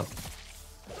shroud up.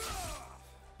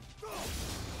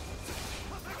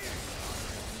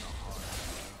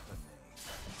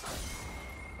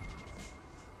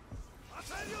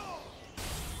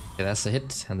 Okay, that's a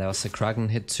hit, and that was a Kraken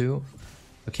hit too.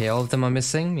 Okay, all of them are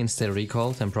missing, means they're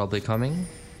recalled and probably coming.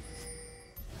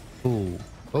 Ooh,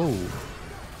 oh.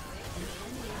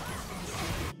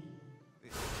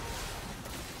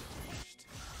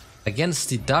 Against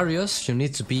the Darius, you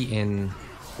need to be in...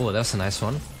 Oh, that's a nice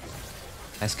one.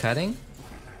 Nice kiting.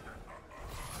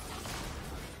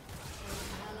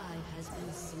 Ally has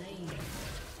been slain.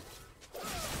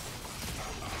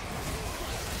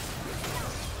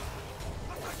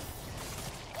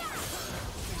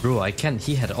 Bro, I can't.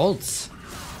 He had ults.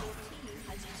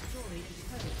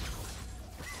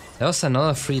 That was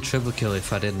another free triple kill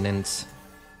if I didn't int.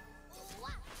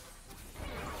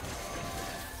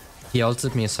 He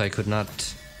ulted me so I could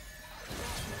not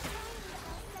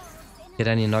get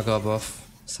any knock-up off,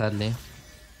 sadly.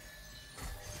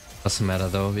 Doesn't matter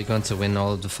though, we're going to win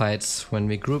all of the fights when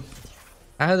we group.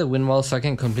 I have the win wall so I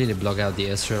can completely block out the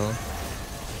Ezreal.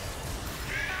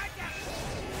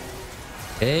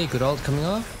 Hey, good ult coming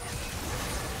off.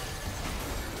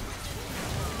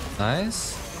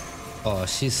 Nice. Oh,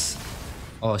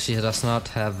 she does not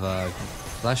have a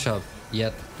flash up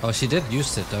yet. Oh, she did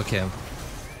use it, okay.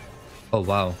 Oh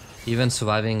wow, even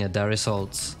surviving a Darius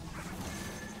ult.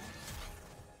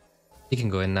 He can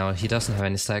go in now, he doesn't have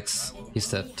any stacks.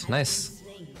 He's dead. Nice.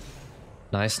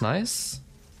 Nice, nice.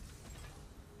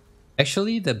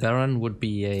 Actually, the Baron would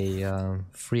be a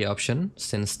free option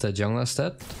since the jungler's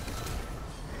dead.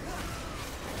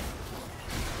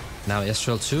 Now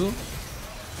Ezreal too.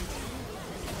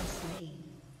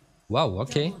 Wow,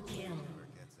 okay.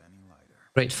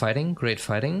 Great fighting, great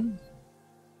fighting.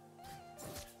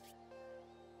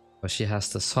 Oh, she has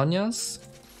the Sonyas.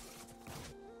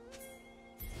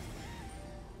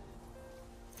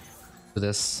 Do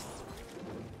this.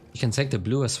 You can take the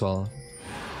blue as well.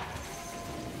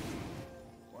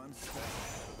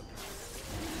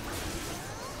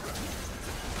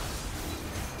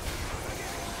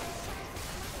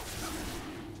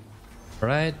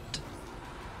 Alright.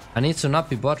 I need to not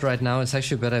be bot right now. It's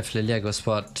actually better if Lilia goes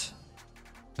bot,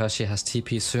 because she has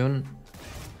TP soon.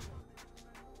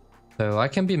 So I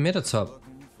can be mid or top.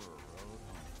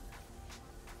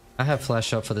 I have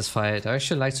flash up for this fight. I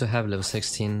actually like to have level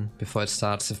 16 before it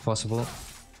starts if possible.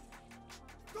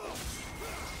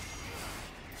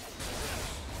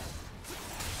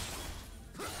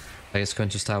 Like it's going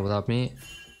to start without me.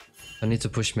 I need to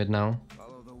push mid now.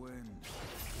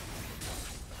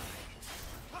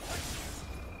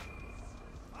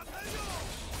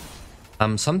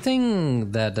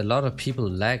 Something that a lot of people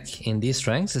lack in these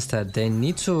ranks is that they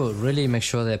need to really make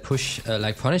sure they push,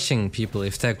 like punishing people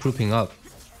if they're grouping up.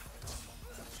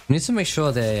 You need to make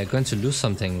sure they're going to lose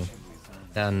something.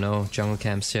 There are no jungle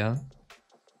camps here.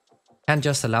 Can't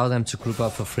just allow them to group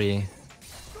up for free.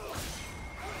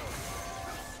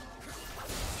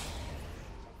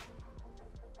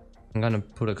 I'm gonna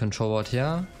put a control ward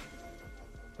here.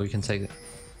 So we can take it.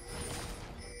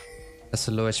 That's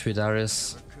a low HP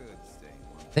Darius.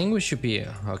 I think we should be...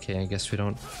 Okay, I guess we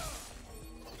don't.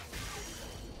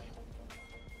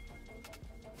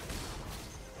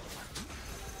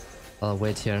 I'll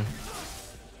wait here.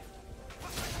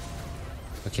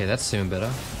 Okay, that's even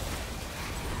better.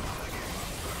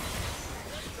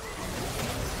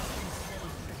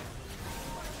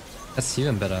 That's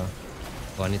even better.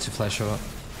 Oh, I need to flash over.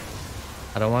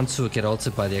 I don't want to get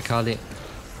ulted by the Akali.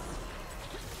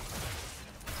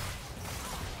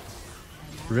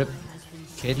 Rip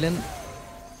Caitlyn.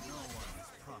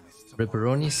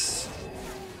 Ripperonis.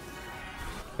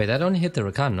 Wait, that only hit the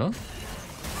Rakan, no?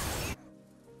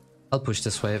 I'll push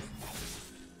this wave.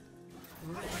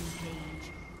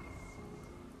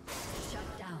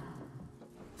 Shut down.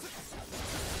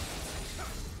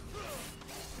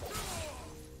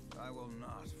 I will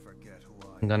not forget who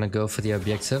I I'm gonna go for the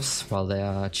objectives while they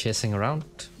are chasing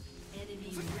around.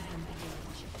 Enemy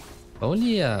rampage.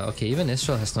 Only, okay, even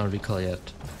Israel has no recall yet.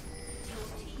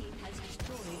 Team has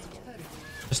destroyed a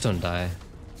turret. Just don't die.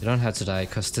 You don't have to die,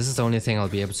 because this is the only thing I'll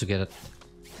be able to get it.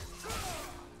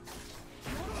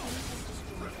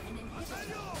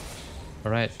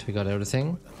 Alright, we got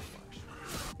everything.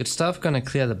 Good stuff, gonna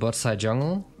clear the bot side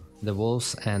jungle, the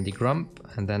wolves and the grump,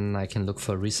 and then I can look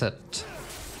for a reset.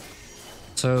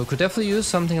 So could definitely use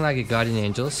something like a guardian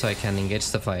angel so I can engage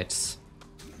the fights.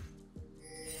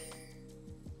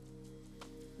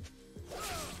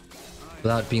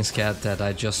 Without being scared that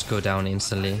I just go down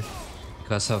instantly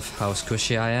because of how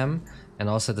squishy I am, and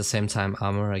also at the same time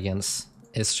armor against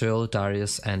Ezreal,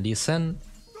 Darius and Lee Sin.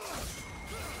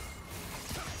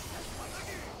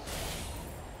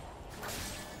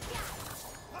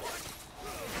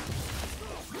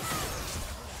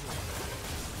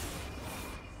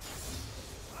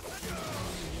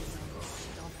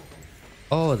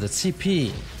 Oh, the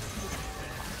TP.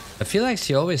 I feel like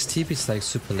she always TPs like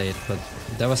super late, but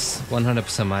that was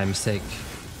 100% my mistake.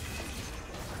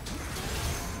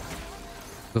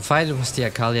 The fight was the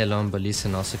Akali alone, but Lee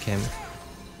Sin also came.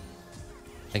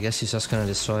 I guess he's just gonna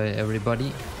destroy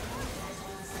everybody.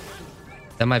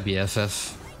 That might be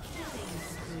FF.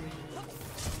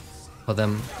 For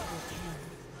them.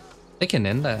 They can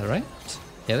end that, right?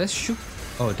 Yeah, let's shoot.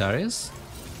 Oh, Darius?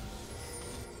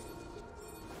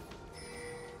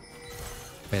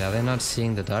 Wait, are they not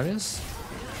seeing the Darius?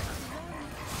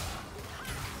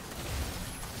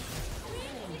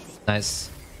 Nice.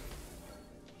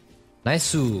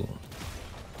 Nice-oo.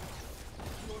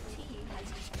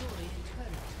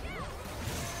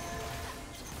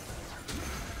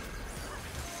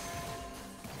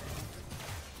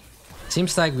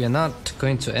 Seems like we are not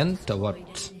going to end, or what?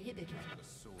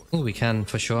 I think we can,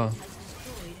 for sure.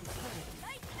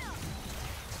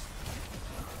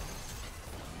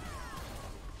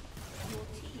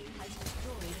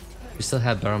 We still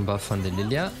have Baron buff on the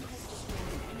Lilia.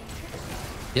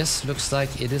 Yes, looks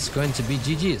like it is going to be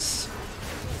GG's.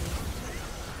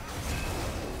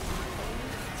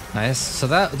 Nice. So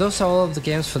those are all of the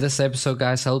games for this episode,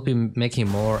 guys. I'll be making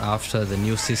more after the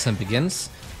new season begins.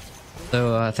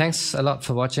 So thanks a lot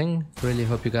for watching. Really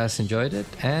hope you guys enjoyed it,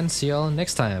 and see you all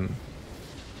next time.